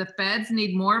says the feds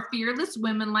need more fearless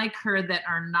women like her that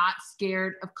are not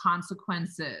scared of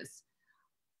consequences.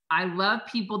 I love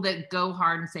people that go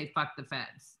hard and say, fuck the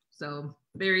feds. So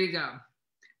there you go.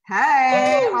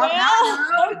 Hey.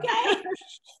 Okay.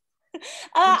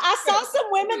 I saw some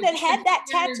women that had that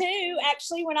tattoo.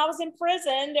 Actually, when I was in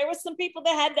prison, there was some people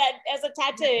that had that as a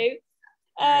tattoo.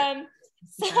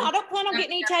 So I don't plan on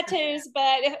getting any tattoos,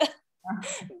 but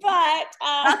that's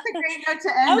a great note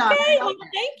to end on. Okay, well,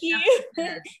 thank you.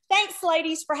 Thanks,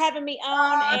 ladies, for having me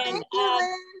on. Thank you,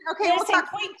 Lynn. Okay, we'll talk.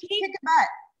 Kick a butt.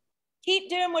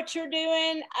 Keep doing what you're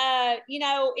doing. You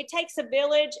know, it takes a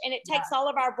village, and it takes all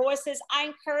of our voices. I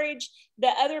encourage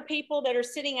the other people that are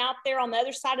sitting out there on the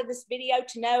other side of this video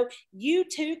to know you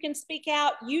too can speak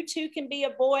out. You too can be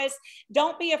a voice.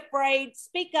 Don't be afraid.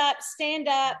 Speak up, stand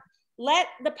up, let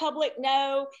the public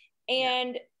know.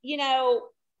 And, you know,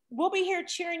 we'll be here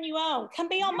cheering you on. Come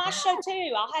be on my show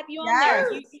too. I'll have you on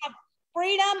there. You have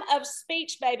freedom of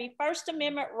speech, baby. First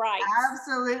Amendment rights.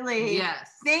 Absolutely. Yes.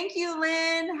 Thank you,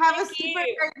 Lynn. Have a super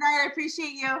great night. I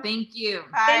appreciate you. Thank you.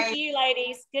 Bye. Thank you,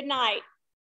 ladies. Good night.